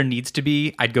answer needs to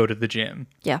be, I'd go to the gym.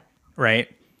 Yeah. Right?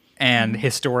 And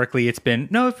historically it's been,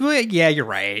 no, you're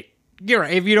right. You're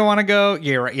right. If you don't want to go,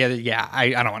 you're right. Yeah, I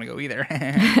don't want to go either.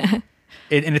 And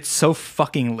it's so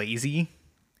fucking lazy.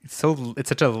 It's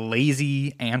such a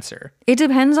lazy answer. It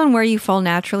depends on where you fall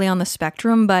naturally on the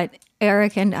spectrum, but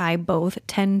Eric and I both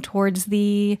tend towards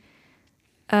the,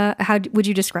 how would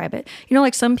you describe it?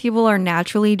 Like some people are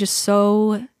naturally just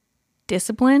so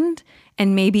disciplined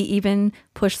and maybe even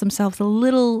push themselves a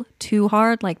little too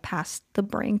hard, like past the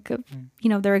brink of,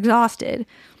 they're exhausted.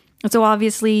 And so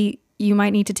obviously you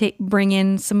might need to bring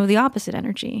in some of the opposite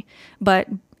energy. But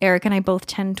Eric and I both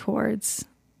tend towards,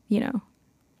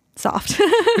 soft.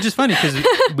 Which is funny because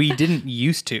we didn't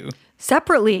used to.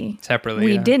 Separately.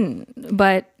 We didn't,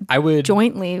 but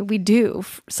jointly we do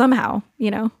somehow,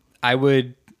 I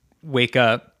would wake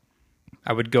up,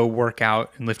 I would go work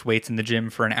out and lift weights in the gym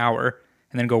for an hour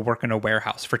and then go work in a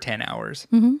warehouse for 10 hours.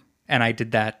 Mm-hmm. And I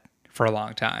did that for a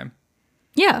long time.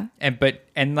 Yeah. And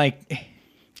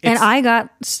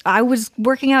I was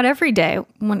working out every day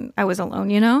when I was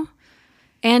alone,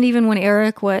 and even when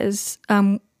Eric was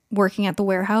working at the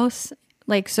warehouse,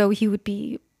 so he would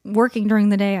be working during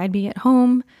the day. I'd be at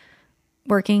home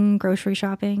working, grocery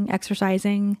shopping,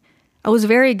 exercising. I was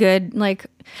very good.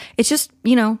 It's just,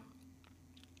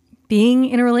 being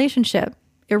in a relationship,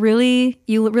 you really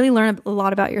learn a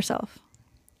lot about yourself.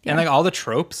 Yeah. And all the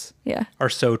tropes are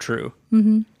so true.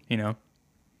 Mm-hmm.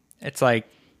 It's like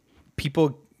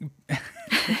people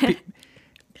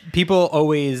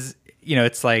always,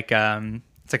 it's like a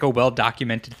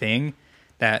well-documented thing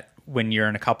that when you're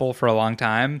in a couple for a long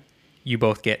time, you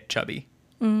both get chubby.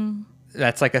 Mm.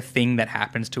 That's like a thing that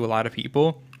happens to a lot of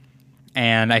people.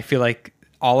 And I feel like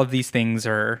all of these things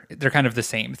they're kind of the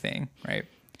same thing, right?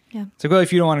 Yeah. So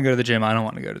if you don't want to go to the gym, I don't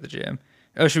want to go to the gym.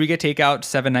 Oh, should we get takeout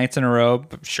 7 nights in a row?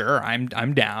 Sure, I'm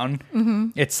down. Mm-hmm.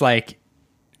 It's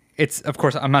of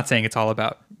course, I'm not saying it's all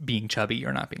about being chubby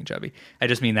or not being chubby. I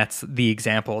just mean that's the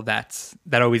example that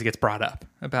always gets brought up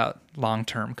about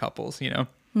long-term couples,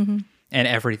 Mm-hmm. And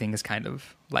everything is kind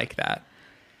of like that.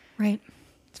 Right.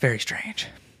 It's very strange.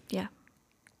 Yeah.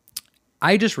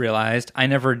 I just realized I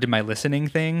never did my listening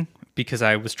thing because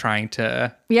I was trying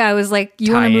to. Yeah, I was like,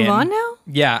 you want to move on now?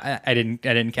 Yeah, I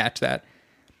didn't catch that.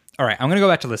 All right, I'm going to go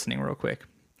back to listening real quick.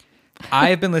 I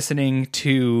have been listening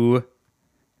to,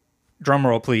 drum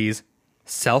roll please,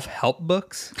 self-help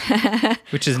books,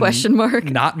 which is question mark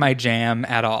not my jam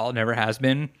at all. Never has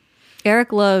been.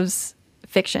 Eric loves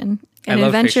fiction and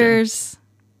adventures.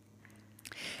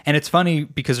 Fiction. And it's funny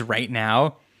because right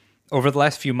now, over the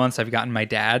last few months, I've gotten my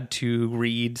dad to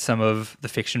read some of the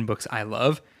fiction books I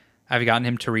love. I've gotten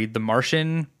him to read The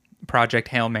Martian, Project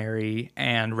Hail Mary,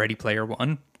 and Ready Player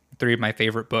One, 3 of my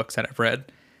favorite books that I've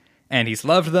read. And he's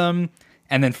loved them.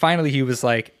 And then finally he was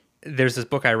like, there's this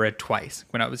book I read twice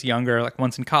when I was younger, like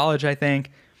once in college, I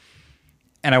think.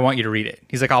 and I want you to read it.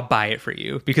 He's like, I'll buy it for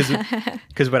you. Because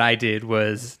what I did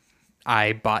was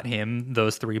I bought him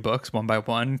those 3 books one by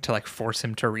one to like force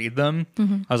him to read them.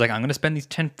 I was like, I'm going to spend these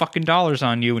 $10 fucking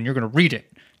on you and you're going to read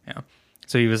it. You know?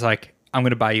 So he was like, I'm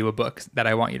going to buy you a book that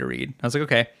I want you to read. I was like,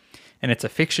 okay. And it's a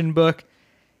fiction book.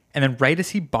 And then right as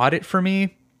he bought it for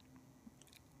me,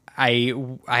 I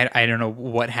don't know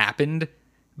what happened,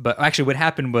 but actually what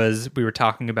happened was we were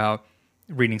talking about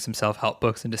reading some self-help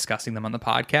books and discussing them on the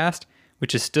podcast,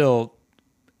 which is still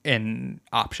an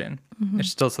option. It's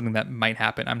still something that might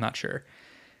happen. I'm not sure.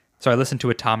 So I listened to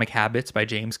Atomic Habits by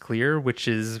James Clear, which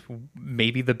is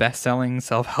maybe the best-selling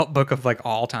self-help book of like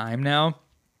all time now.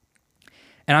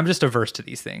 And I'm just averse to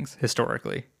these things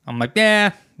historically. I'm like,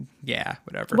 yeah,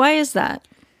 whatever. Why is that?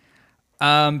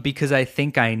 Because I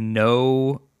think I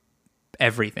know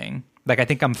everything. Like, I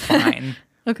think I'm fine.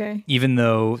 Okay. Even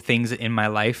though things in my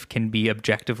life can be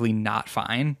objectively not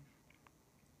fine.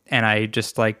 And I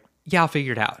just like, yeah, I'll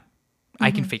figure it out. I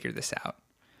can figure this out.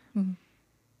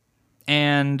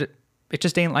 And it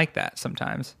just ain't like that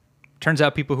sometimes. Turns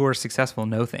out people who are successful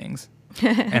know things.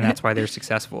 And that's why they're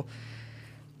successful.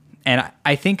 And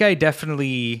I think I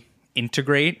definitely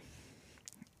integrate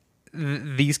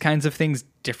these kinds of things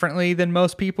differently than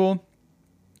most people.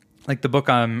 Like the book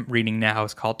I'm reading now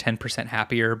is called 10%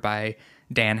 Happier by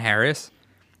Dan Harris.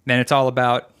 And it's all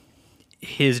about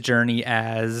his journey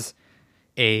as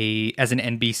an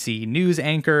NBC news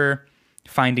anchor,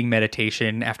 finding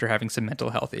meditation after having some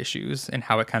mental health issues and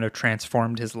how it kind of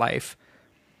transformed his life.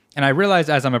 And I realized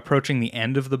as I'm approaching the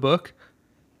end of the book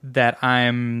that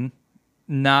I'm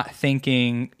not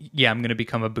thinking, yeah, I'm going to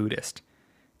become a Buddhist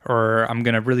or I'm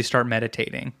going to really start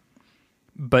meditating.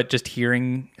 But just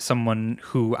hearing someone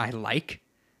who I like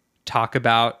talk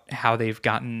about how they've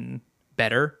gotten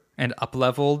better and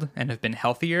up-leveled and have been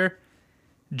healthier,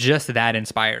 just that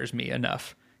inspires me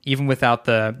enough. Even without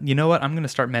the, you know what, I'm going to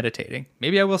start meditating.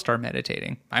 Maybe I will start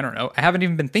meditating. I don't know. I haven't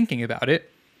even been thinking about it.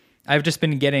 I've just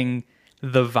been getting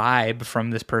the vibe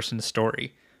from this person's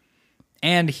story.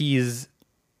 And he's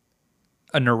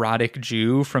a neurotic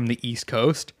Jew from the East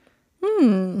Coast.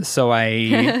 So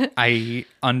I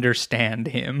understand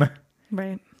him.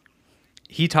 Right.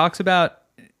 He talks about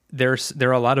there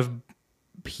are a lot of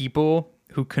people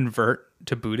who convert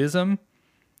to Buddhism,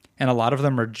 and a lot of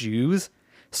them are Jews.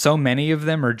 So many of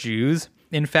them are Jews,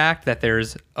 in fact, that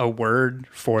there's a word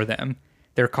for them.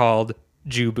 They're called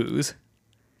Jew-boos.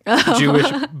 Oh.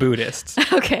 Jewish Buddhists.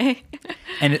 Okay.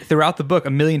 And throughout the book,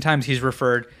 a million times he's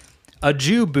referred a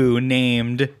Jew-boo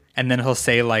named, and then he'll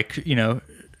say like, you know,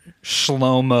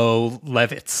 Shlomo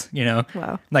Levitz, you know?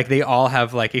 Wow. Like they all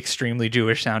have like extremely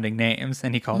Jewish sounding names,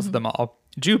 and he calls them all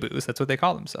Jew-boos. That's what they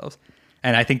call themselves.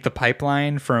 And I think the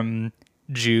pipeline from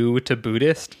Jew to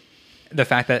Buddhist, the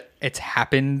fact that it's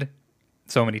happened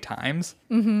so many times,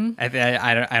 I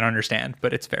don't understand,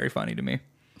 but it's very funny to me.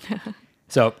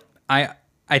 So I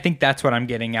think that's what I'm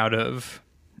getting out of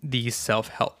these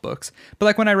self-help books. But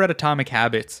like when I read Atomic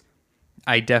Habits,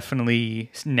 I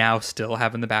definitely now still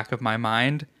have in the back of my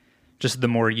mind, just the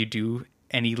more you do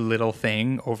any little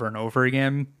thing over and over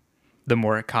again, the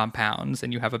more it compounds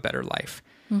and you have a better life.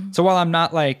 So while I'm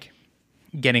not like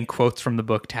getting quotes from the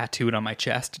book tattooed on my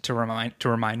chest to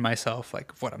remind myself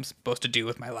like of what I'm supposed to do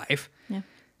with my life,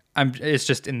 it's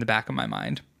just in the back of my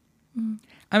mind.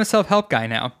 I'm a self-help guy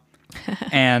now.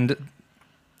 And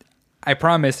I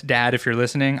promise, Dad, if you're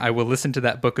listening, I will listen to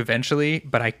that book eventually,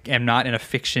 but I am not in a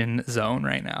fiction zone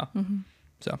right now.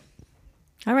 So,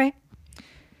 All right.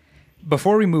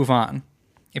 before we move on,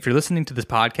 if you're listening to this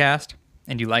podcast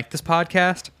and you like this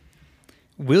podcast,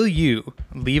 will you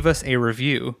leave us a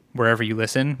review wherever you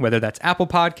listen, whether that's Apple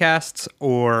Podcasts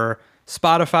or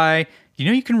Spotify? You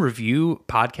know you can review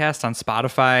podcasts on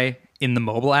Spotify in the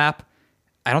mobile app.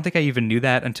 I don't think I even knew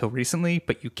that until recently,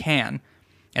 but you can.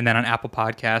 And then on Apple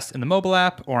Podcasts in the mobile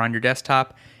app or on your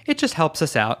desktop, it just helps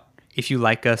us out. If you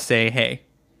like us, say, hey,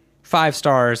 5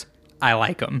 stars, I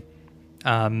like them.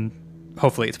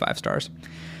 Hopefully it's 5 stars.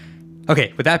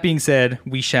 Okay, with that being said,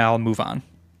 we shall move on.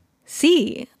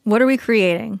 C, what are we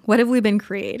creating? What have we been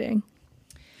creating?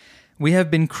 We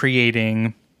have been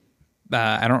creating,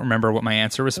 I don't remember what my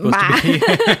answer was supposed to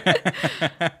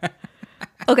be.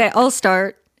 Okay, I'll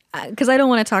start because I don't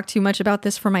want to talk too much about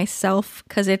this for myself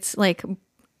because it's like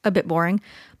a bit boring.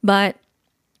 But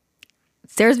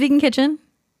Sarah's Vegan Kitchen,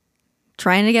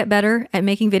 trying to get better at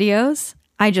making videos.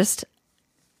 I just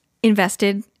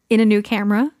invested in a new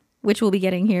camera, which we'll be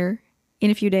getting here in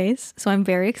a few days. So I'm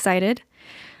very excited.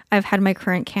 I've had my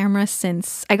current camera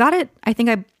since I got it. I think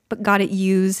I got it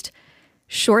used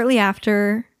shortly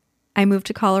after I moved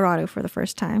to Colorado for the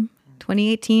first time,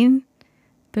 2018.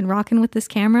 been rocking with this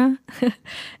camera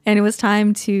and it was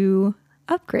time to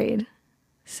upgrade.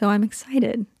 So I'm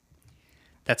excited.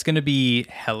 That's going to be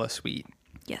hella sweet.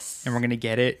 Yes. And we're going to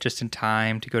get it just in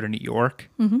time to go to New York.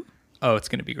 Oh, it's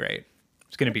going to be great.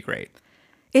 It's going to be great.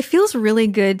 It feels really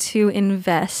good to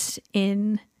invest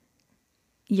in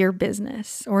your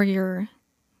business or your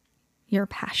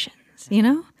passions, you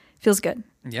know? Feels good.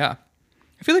 Yeah.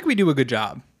 I feel like we do a good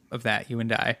job of that, you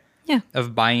and I. Yeah.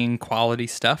 Of buying quality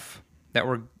stuff that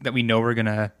we know we're going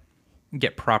to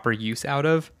get proper use out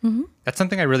of. That's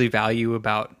something I really value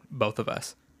about both of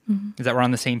us. Is that we're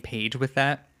on the same page with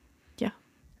that. Yeah.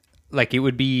 Like it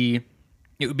would be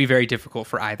very difficult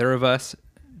for either of us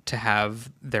to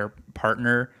have their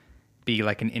partner be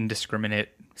like an indiscriminate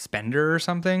spender or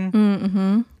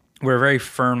something. We're very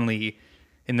firmly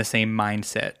in the same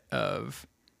mindset of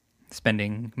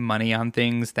spending money on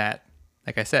things that,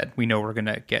 like I said, we know we're going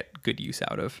to get good use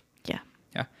out of. Yeah.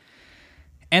 Yeah.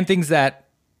 And things that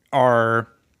are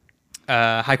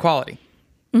high quality,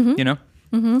 you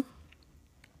know?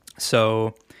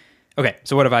 So, okay.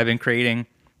 So what have I been creating?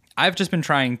 I've just been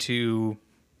trying to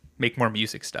make more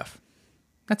music stuff.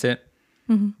 That's it.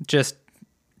 Just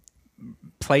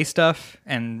play stuff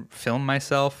and film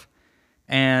myself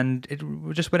and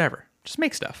just whatever. Just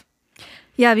make stuff.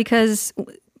 Yeah, because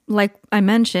like I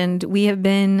mentioned, we have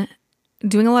been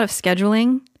doing a lot of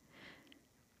scheduling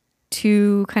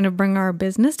to kind of bring our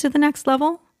business to the next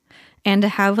level and to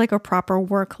have like a proper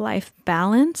work-life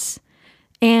balance.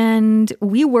 And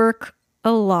we work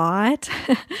a lot,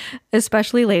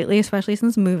 especially lately, especially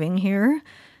since moving here.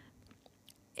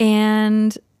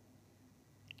 And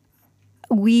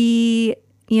we,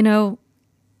 you know,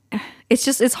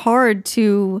 it's hard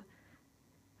to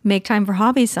make time for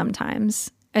hobbies sometimes,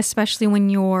 especially when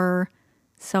you're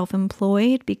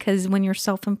self-employed, because when you're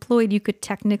self-employed, you could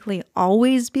technically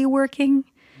always be working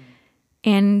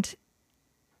and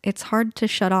it's hard to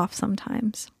shut off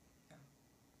sometimes.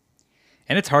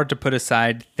 And it's hard to put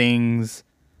aside things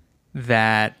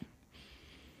that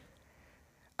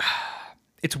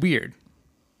it's weird.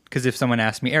 Because if someone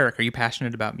asked me, Eric, are you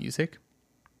passionate about music?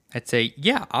 I'd say,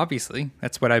 yeah, obviously.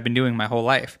 That's what I've been doing my whole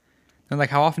life. They're like,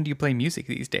 how often do you play music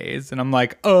these days? And I'm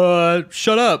like,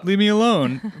 shut up, leave me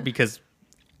alone. Because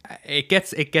it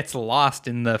gets lost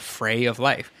in the fray of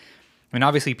life. I mean,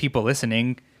 obviously, people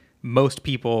listening, most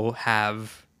people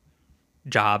have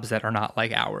jobs that are not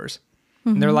like ours.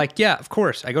 And they're like, yeah, of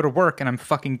course. I go to work and I'm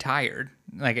fucking tired.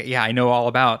 Like, yeah, I know all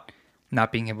about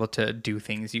not being able to do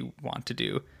things you want to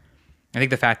do. I think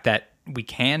the fact that we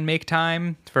can make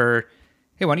time for,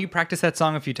 hey, why don't you practice that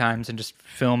song a few times and just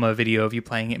film a video of you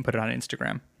playing it and put it on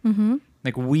Instagram?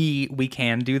 Like we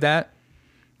can do that.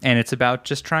 And it's about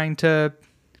just trying to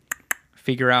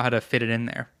figure out how to fit it in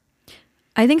there.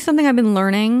 I think something I've been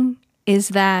learning is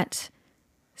that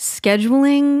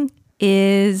scheduling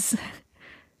is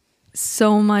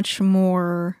so much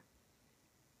more,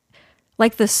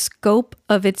 like the scope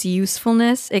of its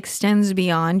usefulness extends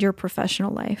beyond your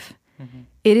professional life.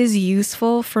 It is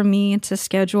useful for me to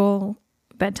schedule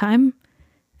bedtime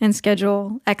and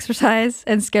schedule exercise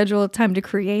and schedule time to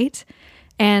create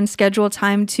and schedule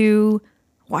time to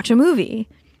watch a movie.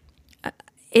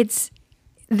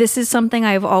 This is something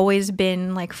I've always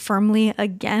been like firmly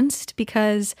against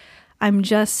because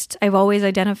I've always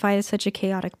identified as such a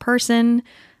chaotic person.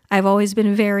 I've always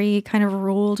been very kind of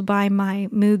ruled by my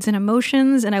moods and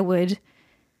emotions, and I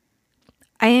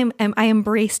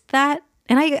embraced that.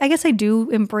 And I guess I do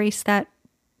embrace that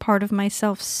part of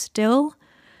myself still.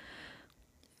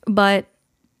 But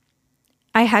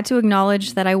I had to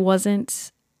acknowledge that I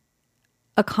wasn't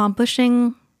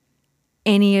accomplishing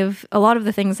a lot of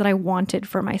the things that I wanted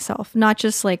for myself, not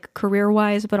just like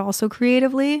career-wise, but also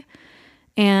creatively.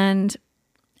 And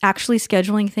actually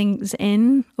scheduling things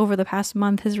in over the past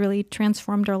month has really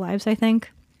transformed our lives, I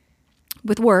think,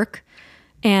 with work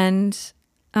and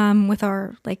with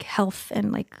our like health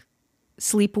and like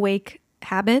sleep wake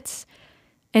habits.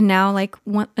 And now like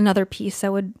another piece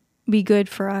that would be good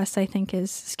for us, I think, is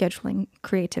scheduling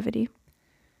creativity.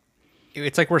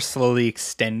 It's like we're slowly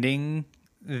extending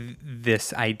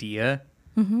this idea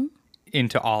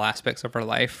into all aspects of our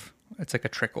life. It's like a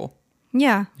trickle.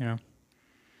 Yeah. You know?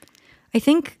 I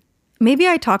think maybe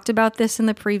I talked about this in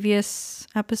the previous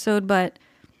episode, but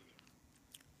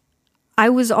I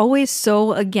was always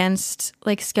so against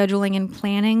like scheduling and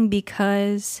planning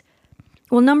because,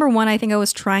 well, number one, I think I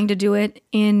was trying to do it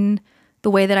in the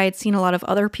way that I had seen a lot of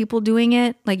other people doing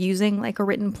it, like using like a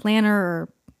written planner or,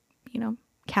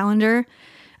 calendar.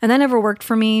 And that never worked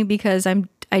for me because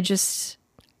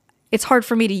it's hard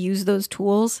for me to use those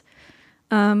tools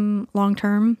long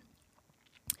term.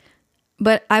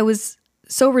 But I was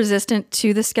so resistant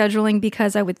to the scheduling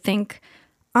because I would think,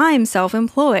 I'm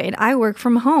self-employed. I work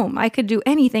from home. I could do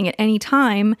anything at any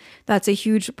time. That's a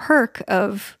huge perk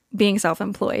of being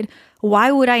self-employed.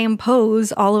 Why would I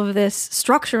impose all of this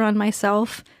structure on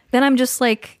myself? Then I'm just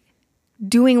like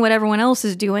doing what everyone else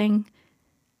is doing.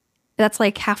 That's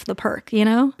like half the perk, you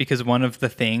know? Because one of the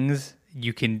things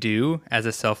you can do as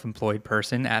a self-employed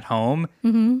person at home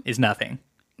is nothing.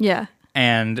 Yeah.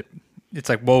 And it's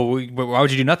like, well, why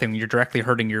would you do nothing? You're directly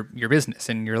hurting your business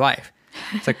and your life.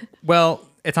 It's like, well,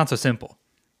 it's not so simple.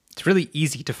 It's really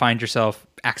easy to find yourself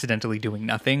accidentally doing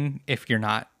nothing if you're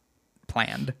not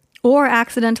planned. Or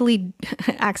accidentally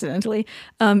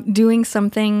doing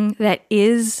something that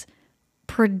is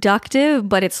productive,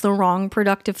 but it's the wrong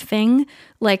productive thing.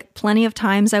 Like plenty of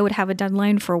times I would have a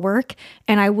deadline for work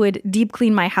and I would deep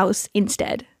clean my house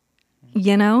instead,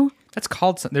 you know? That's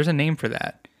called, there's a name for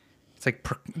that. It's like,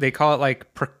 they call it like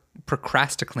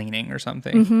procrastinating or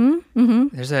something.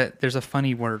 There's a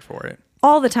funny word for it.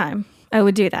 All the time I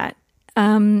would do that.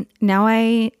 Now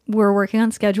we're working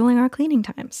on scheduling our cleaning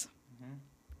times.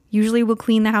 Usually we'll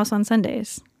clean the house on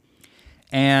Sundays.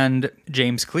 And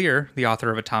James Clear, the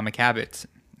author of Atomic Habits,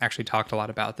 actually talked a lot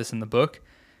about this in the book,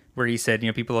 where he said,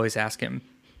 people always ask him,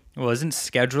 well, isn't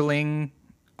scheduling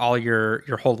all your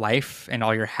whole life and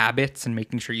all your habits and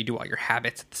making sure you do all your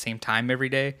habits at the same time every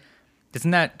day,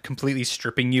 isn't that completely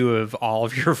stripping you of all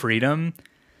of your freedom?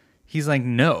 He's like,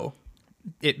 no,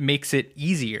 it makes it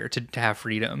easier to have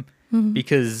freedom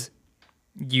because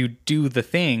you do the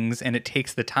things and it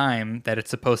takes the time that it's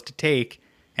supposed to take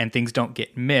and things don't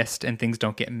get missed and things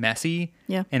don't get messy.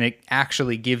 Yeah. And it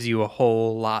actually gives you a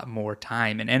whole lot more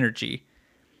time and energy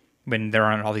when there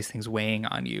aren't all these things weighing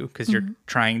on you because you're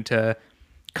trying to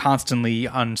constantly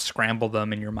unscramble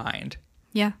them in your mind.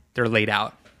 Yeah. They're laid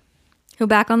out. Go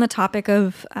back on the topic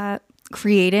of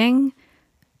creating.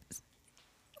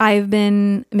 I've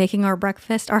been making our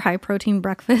high protein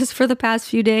breakfast for the past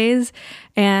few days.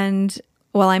 And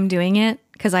while I'm doing it,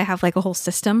 because I have like a whole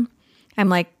system, I'm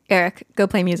like, Eric, go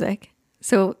play music.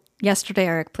 So yesterday,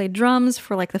 Eric played drums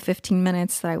for like the 15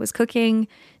 minutes that I was cooking.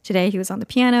 Today, he was on the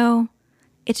piano.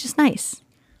 It's just nice.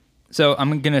 So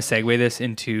I'm going to segue this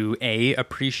into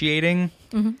appreciating.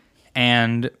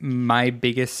 And my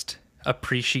biggest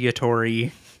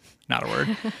appreciatory, not a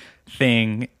word,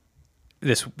 thing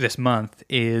this month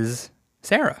is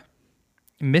Sarah,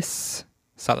 Miss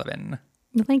Sullivan.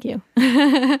 Well, thank you.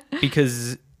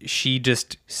 Because she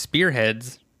just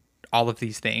spearheads all of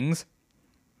these things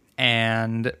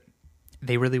and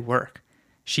they really work.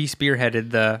 She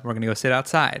spearheaded we're going to go sit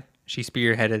outside. She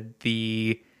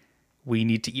spearheaded we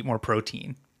need to eat more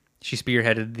protein. She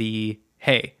spearheaded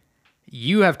hey,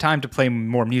 you have time to play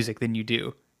more music than you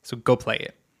do, so go play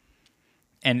it.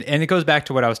 And it goes back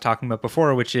to what I was talking about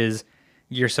before, which is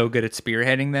you're so good at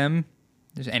spearheading them,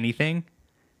 there's anything,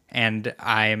 and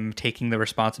I'm taking the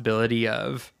responsibility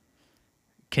of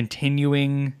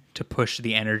continuing to push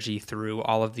the energy through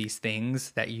all of these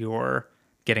things that you're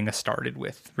getting us started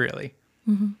with, really.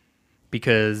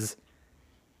 Because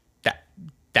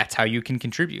that's how you can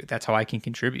contribute. That's how I can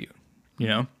contribute,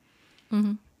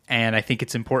 And I think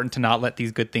it's important to not let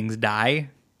these good things die.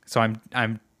 So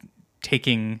I'm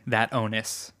taking that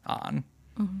onus on.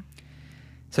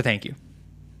 So thank you.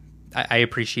 I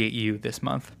appreciate you this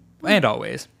month and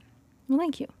always. Well,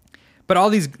 thank you. But all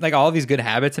these good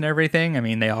habits and everything, I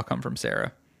mean, they all come from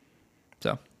Sarah.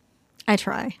 So I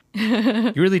try.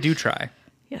 You really do try.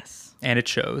 Yes. And it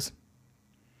shows.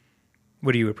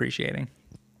 What are you appreciating?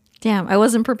 Damn, I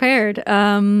wasn't prepared.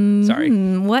 Sorry.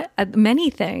 Many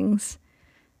things.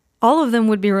 All of them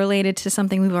would be related to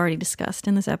something we've already discussed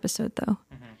in this episode, though.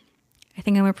 I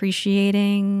think I'm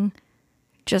appreciating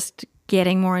just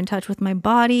getting more in touch with my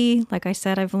body. Like I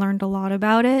said, I've learned a lot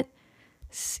about it.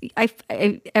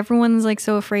 Everyone's like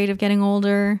so afraid of getting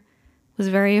older. Was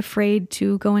very afraid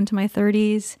to go into my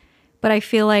 30s. But I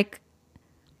feel like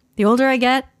the older I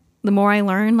get, the more I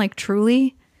learn, like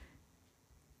truly.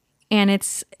 And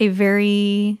it's a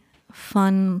very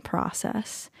fun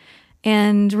process.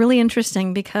 And really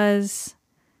interesting because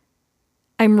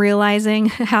I'm realizing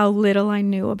how little I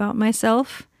knew about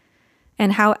myself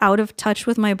and how out of touch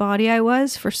with my body I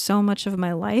was for so much of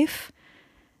my life.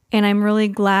 And I'm really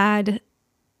glad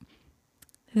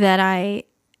that I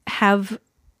have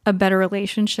a better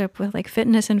relationship with like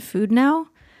fitness and food now,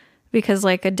 because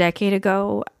like a decade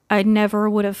ago, I never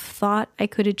would have thought I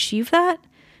could achieve that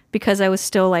because I was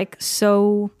still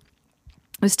so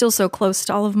close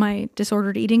to all of my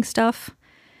disordered eating stuff.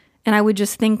 And I would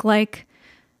just think like,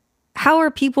 how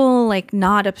are people like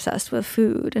not obsessed with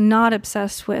food and not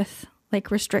obsessed with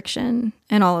like restriction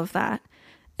and all of that?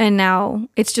 And now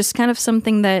it's just kind of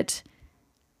something that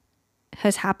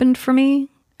has happened for me.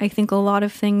 I think a lot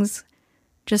of things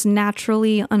just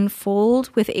naturally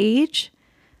unfold with age.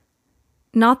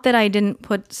 Not that I didn't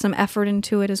put some effort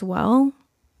into it as well,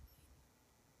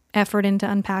 effort into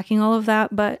unpacking all of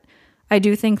that, but I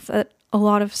do think that a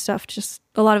lot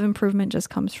of improvement just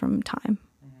comes from time.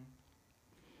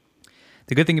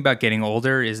 The good thing about getting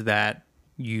older is that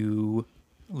you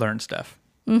learn stuff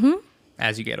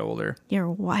as you get older. You're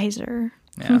wiser.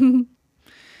 Yeah.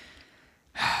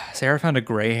 Sarah found a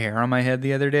gray hair on my head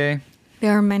the other day.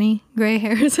 There are many gray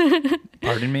hairs.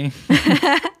 Pardon me.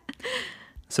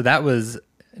 So that was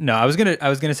I was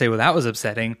gonna say, well, that was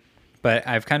upsetting, but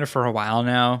I've kind of for a while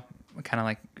now kind of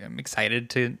like I'm excited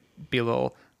to be a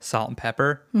little salt and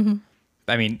pepper.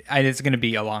 I mean, it's gonna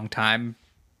be a long time,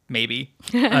 maybe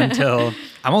until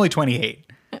I'm only 28,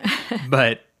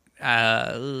 but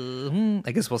I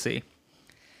guess we'll see.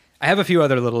 I have a few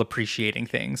other little appreciating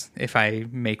things if I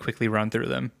may quickly run through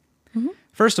them.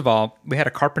 First of all, we had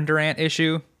a carpenter ant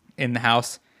issue in the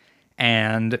house,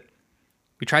 and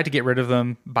we tried to get rid of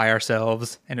them by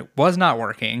ourselves, and it was not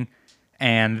working.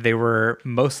 And they were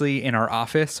mostly in our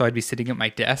office, so I'd be sitting at my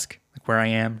desk, like where I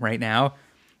am right now,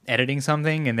 editing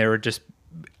something, and I could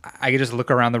just look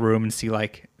around the room and see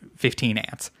like 15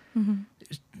 ants.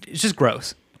 It's just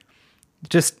gross.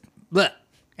 Just bleh.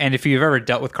 And if you've ever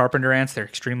dealt with carpenter ants, they're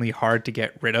extremely hard to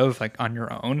get rid of, like on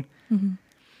your own.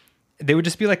 They would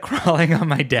just be like crawling on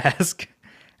my desk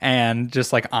and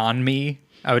just like on me.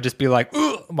 I would just be like,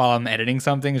 ugh, while I'm editing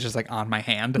something, it's just like on my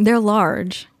hand. They're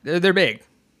large. They're big.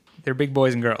 They're big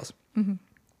boys and girls.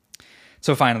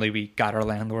 So finally we got our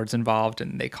landlords involved,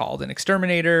 and they called an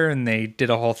exterminator, and they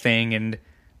did a whole thing, and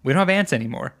we don't have ants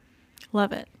anymore.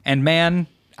 Love it. And man,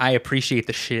 I appreciate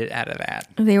the shit out of that.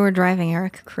 They were driving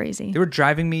Eric crazy. They were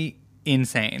driving me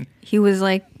insane. He was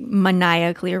like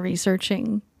maniacally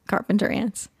researching carpenter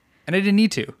ants. And I didn't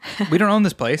need to. We don't own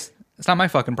this place. It's not my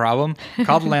fucking problem.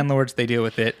 Call the landlords. They deal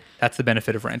with it. That's the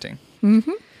benefit of renting.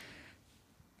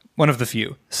 One of the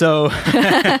few. So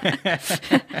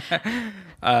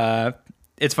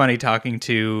it's funny talking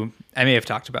to, I may have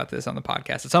talked about this on the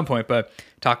podcast at some point, but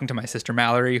talking to my sister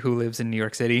Mallory, who lives in New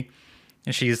York City.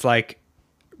 And she's like,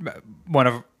 one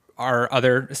of our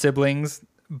other siblings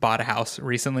bought a house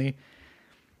recently.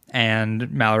 And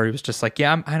Mallory was just like,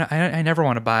 yeah, I never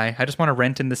want to buy. I just want to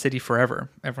rent in the city forever.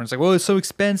 Everyone's like, well, it's so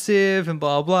expensive and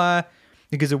blah, blah.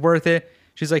 Is it worth it?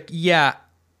 She's like, yeah,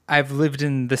 I've lived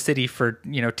in the city for,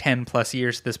 10 plus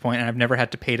years at this point, and I've never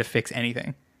had to pay to fix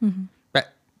anything.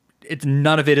 But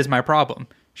none of it is my problem.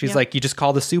 She's like, you just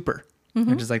call the super,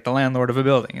 which is like the landlord of a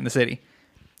building in the city.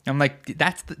 I'm like,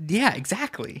 yeah,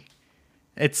 exactly.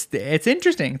 It's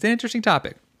interesting. It's an interesting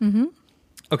topic.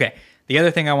 Okay. The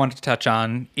other thing I wanted to touch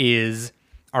on is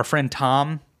our friend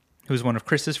Tom, who's one of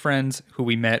Chris's friends who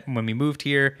we met when we moved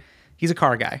here. He's a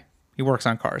car guy. He works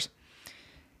on cars.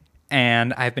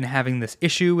 And I've been having this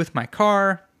issue with my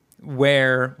car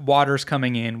where water's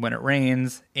coming in when it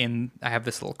rains. I have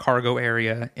this little cargo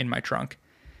area in my trunk.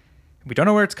 We don't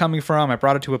know where it's coming from. I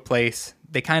brought it to a place.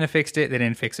 They kind of fixed it. They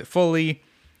didn't fix it fully.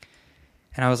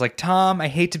 And I was like, Tom, I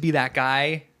hate to be that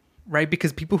guy, right?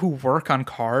 Because people who work on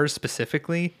cars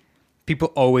specifically,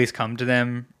 people always come to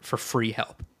them for free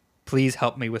help. Please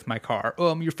help me with my car. Oh,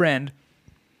 I'm your friend.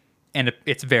 And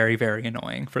it's very, very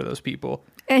annoying for those people.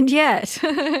 And yet.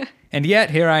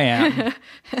 Here I am.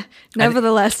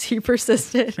 Nevertheless, he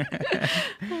persisted.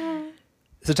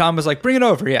 So Tom was like, bring it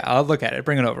over. Yeah, I'll look at it.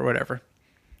 Bring it over, whatever.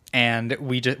 And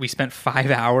we spent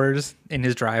 5 hours in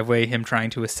his driveway, him trying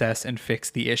to assess and fix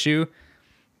the issue.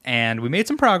 And we made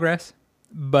some progress,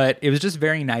 but it was just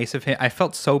very nice of him. I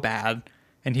felt so bad,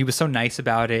 and he was so nice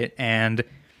about it. And,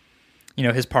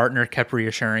 his partner kept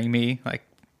reassuring me, like,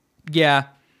 yeah,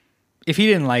 if he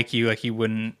didn't like you, like he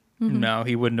wouldn't,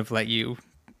 he wouldn't have let you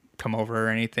come over or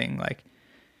anything. Like,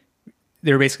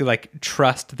 they were basically like,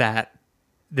 trust that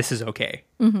this is okay,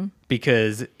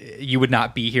 because you would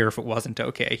not be here if it wasn't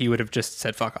okay. He would have just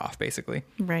said, fuck off, basically.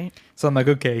 Right. So I'm like,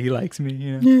 okay, he likes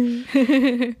me.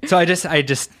 So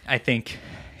I think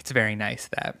it's very nice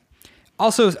that.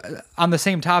 Also, on the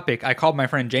same topic, I called my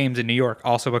friend James in New York,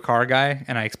 also a car guy,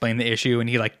 and I explained the issue, and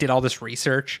he like did all this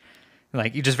research.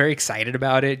 Like, he's just very excited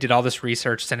about it, did all this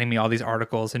research, sending me all these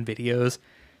articles and videos.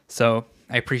 So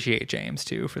I appreciate James,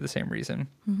 too, for the same reason.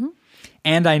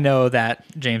 And I know that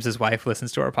James's wife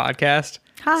listens to our podcast.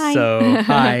 Hi. So,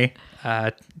 hi.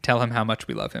 Tell him how much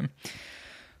we love him.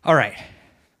 All right.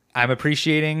 My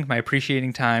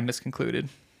appreciating time is concluded.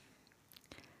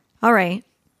 All right.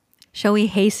 Shall we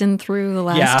hasten through the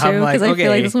last two? I'm like, Because I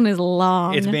feel like this one is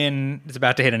long. It's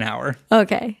about to hit an hour.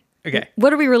 Okay. Okay.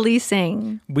 What are we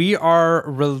releasing? We are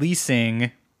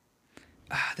releasing...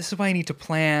 this is why I need to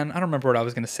plan. I don't remember what I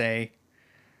was going to say.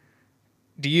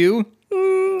 Do you?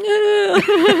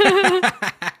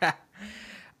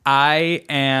 I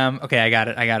am... Okay, I got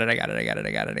it.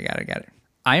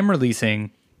 I am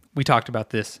releasing... We talked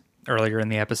about this earlier in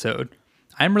the episode.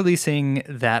 I'm releasing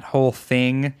that whole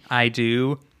thing I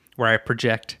do where I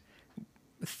project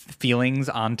feelings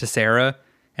onto Sarah,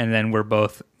 and then we're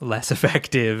both less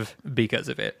effective because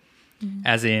of it. Mm-hmm.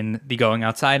 As in the going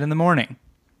outside in the morning,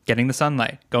 getting the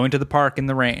sunlight, going to the park in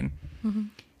the rain. Mm-hmm.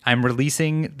 I'm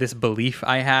releasing this belief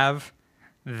I have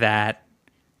that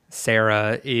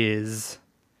Sarah is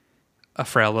a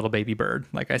frail little baby bird,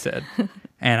 like I said.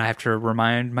 And I have to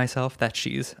remind myself that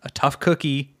she's a tough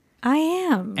cookie. I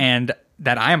am. And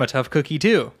that I am a tough cookie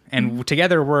too. And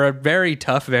together we're a very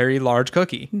tough, very large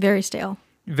cookie. Very stale.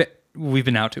 We've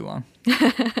been out too long.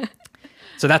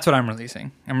 So that's what I'm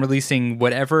releasing. I'm releasing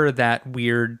whatever that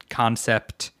weird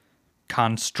construct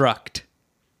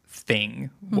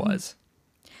thing was.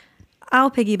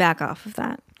 I'll piggyback off of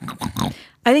that.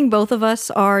 I think both of us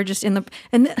are just in the,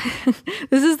 and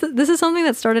this is something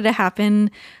that started to happen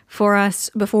for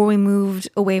us before we moved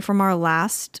away from our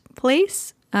last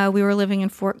place. We were living in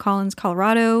Fort Collins,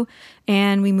 Colorado,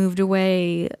 and we moved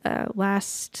away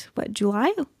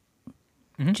July?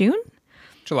 Mm-hmm. June?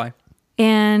 July.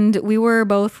 And we were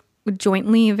both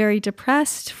jointly very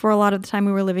depressed for a lot of the time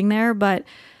we were living there. But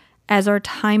as our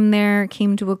time there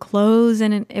came to a close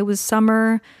and it was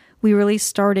summer, we really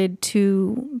started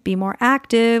to be more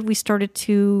active. We started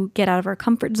to get out of our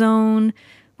comfort zone.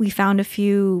 We found a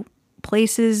few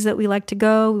places that we like to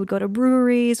go. We would go to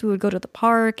breweries. We would go to the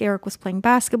park. Eric was playing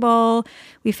basketball.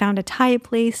 We found a Thai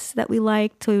place that we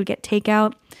liked, so we would get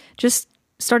takeout. Just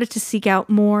started to seek out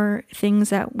more things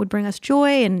that would bring us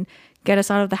joy and get us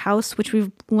out of the house, which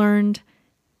we've learned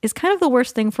is kind of the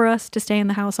worst thing for us, to stay in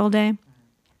the house all day.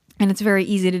 And it's very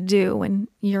easy to do when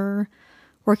you're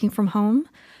working from home.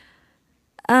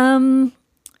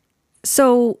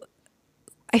 So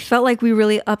I felt like we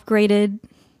really upgraded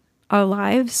our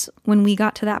lives when we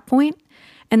got to that point.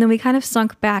 And then we kind of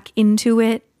sunk back into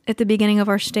it at the beginning of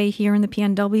our stay here in the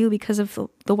PNW because of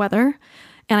the weather.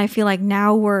 And I feel like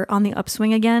now we're on the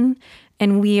upswing again.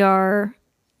 And we are,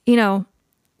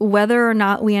 whether or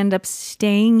not we end up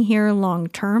staying here long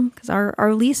term, because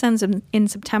our lease ends in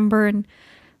September and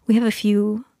we have a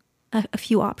few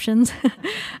options.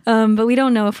 But we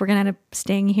don't know if we're going to end up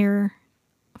staying here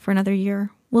for another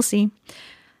year. We'll see.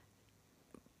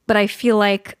 But I feel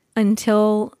like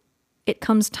until it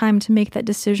comes time to make that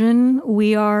decision,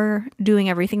 we are doing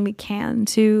everything we can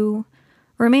to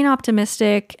remain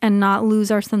optimistic and not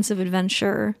lose our sense of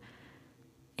adventure.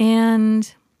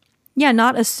 And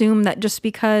not assume that just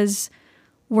because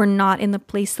we're not in the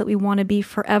place that we want to be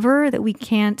forever, that we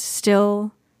can't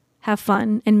still have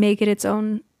fun and make it its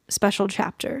own special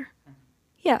chapter.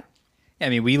 Yeah. I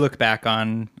mean, we look back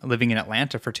on living in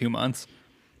Atlanta for 2 months.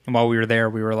 And while we were there,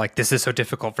 we were like, this is so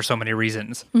difficult for so many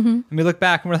reasons. Mm-hmm. And we look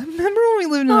back and we're like, remember when we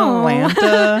lived in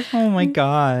Atlanta? Oh my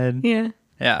God. Yeah.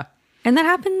 Yeah. And that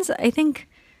happens, I think,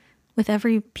 with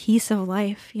every piece of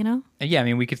life, And yeah, I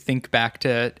mean, we could think back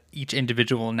to each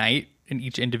individual night in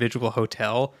each individual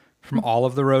hotel from all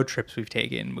of the road trips we've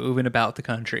taken, moving about the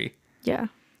country. Yeah.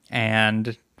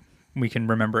 And we can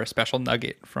remember a special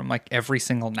nugget from like every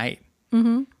single night,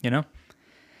 mm-hmm.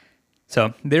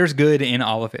 So there's good in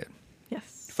all of it.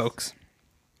 Yes. Folks.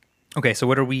 Okay, so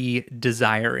what are we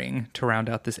desiring to round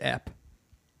out this ep?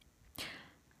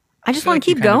 I just want to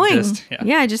keep going.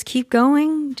 Just keep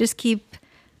going. Just keep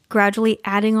gradually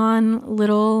adding on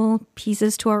little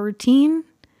pieces to our routine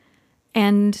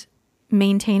and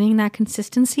maintaining that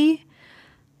consistency.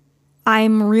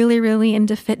 I'm really, really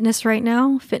into fitness right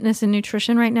now, fitness and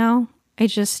nutrition right now.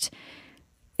 It's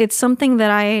something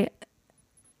that I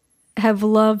have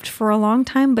loved for a long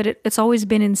time, but it's always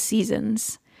been in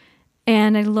seasons.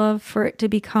 And I love for it to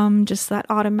become just that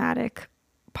automatic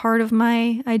part of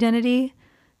my identity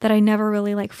that I never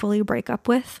really fully break up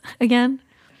with again.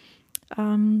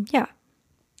 Yeah,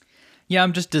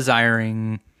 I'm just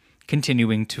desiring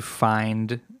continuing to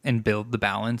find and build the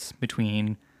balance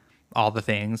between all the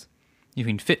things,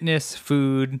 between fitness,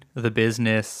 food, the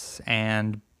business,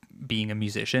 and being a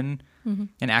musician,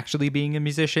 and actually being a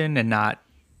musician and not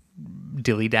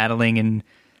dilly-daddling and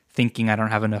thinking I don't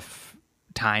have enough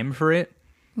time for it.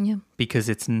 Yeah. Because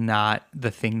it's not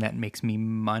the thing that makes me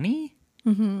money,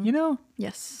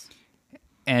 Yes.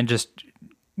 And just,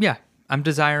 I'm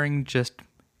desiring just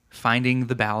finding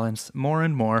the balance more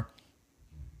and more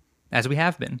as we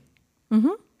have been.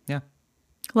 Mm-hmm. Yeah.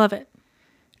 Love it.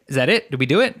 Is that it? Did we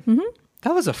do it? Mm-hmm.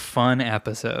 That was a fun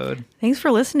episode. Thanks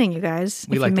for listening, you guys.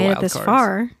 We if like you the made it wild this cards.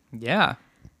 far. Yeah.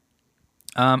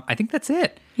 I think that's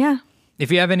it. Yeah.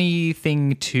 If you have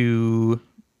anything to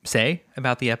say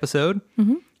about the episode,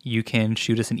 you can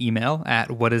shoot us an email at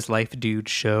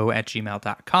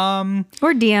whatislifedudeshow@gmail.com.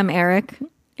 Or DM Eric.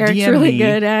 Eric's DM really me.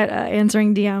 good at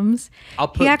answering DMs.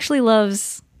 I'll He actually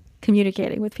loves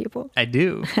communicating with people. I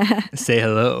do. Say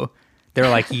hello. They're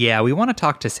like, yeah, we want to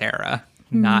talk to Sarah,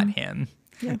 not him.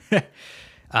 Yeah.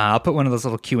 I'll put one of those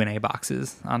little Q&A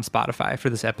boxes on Spotify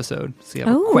for this episode, so you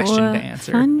have a question to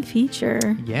answer. Fun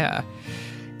feature. Yeah.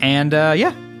 And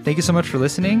yeah, thank you so much for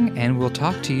listening, and we'll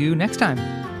talk to you next time.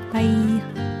 Bye.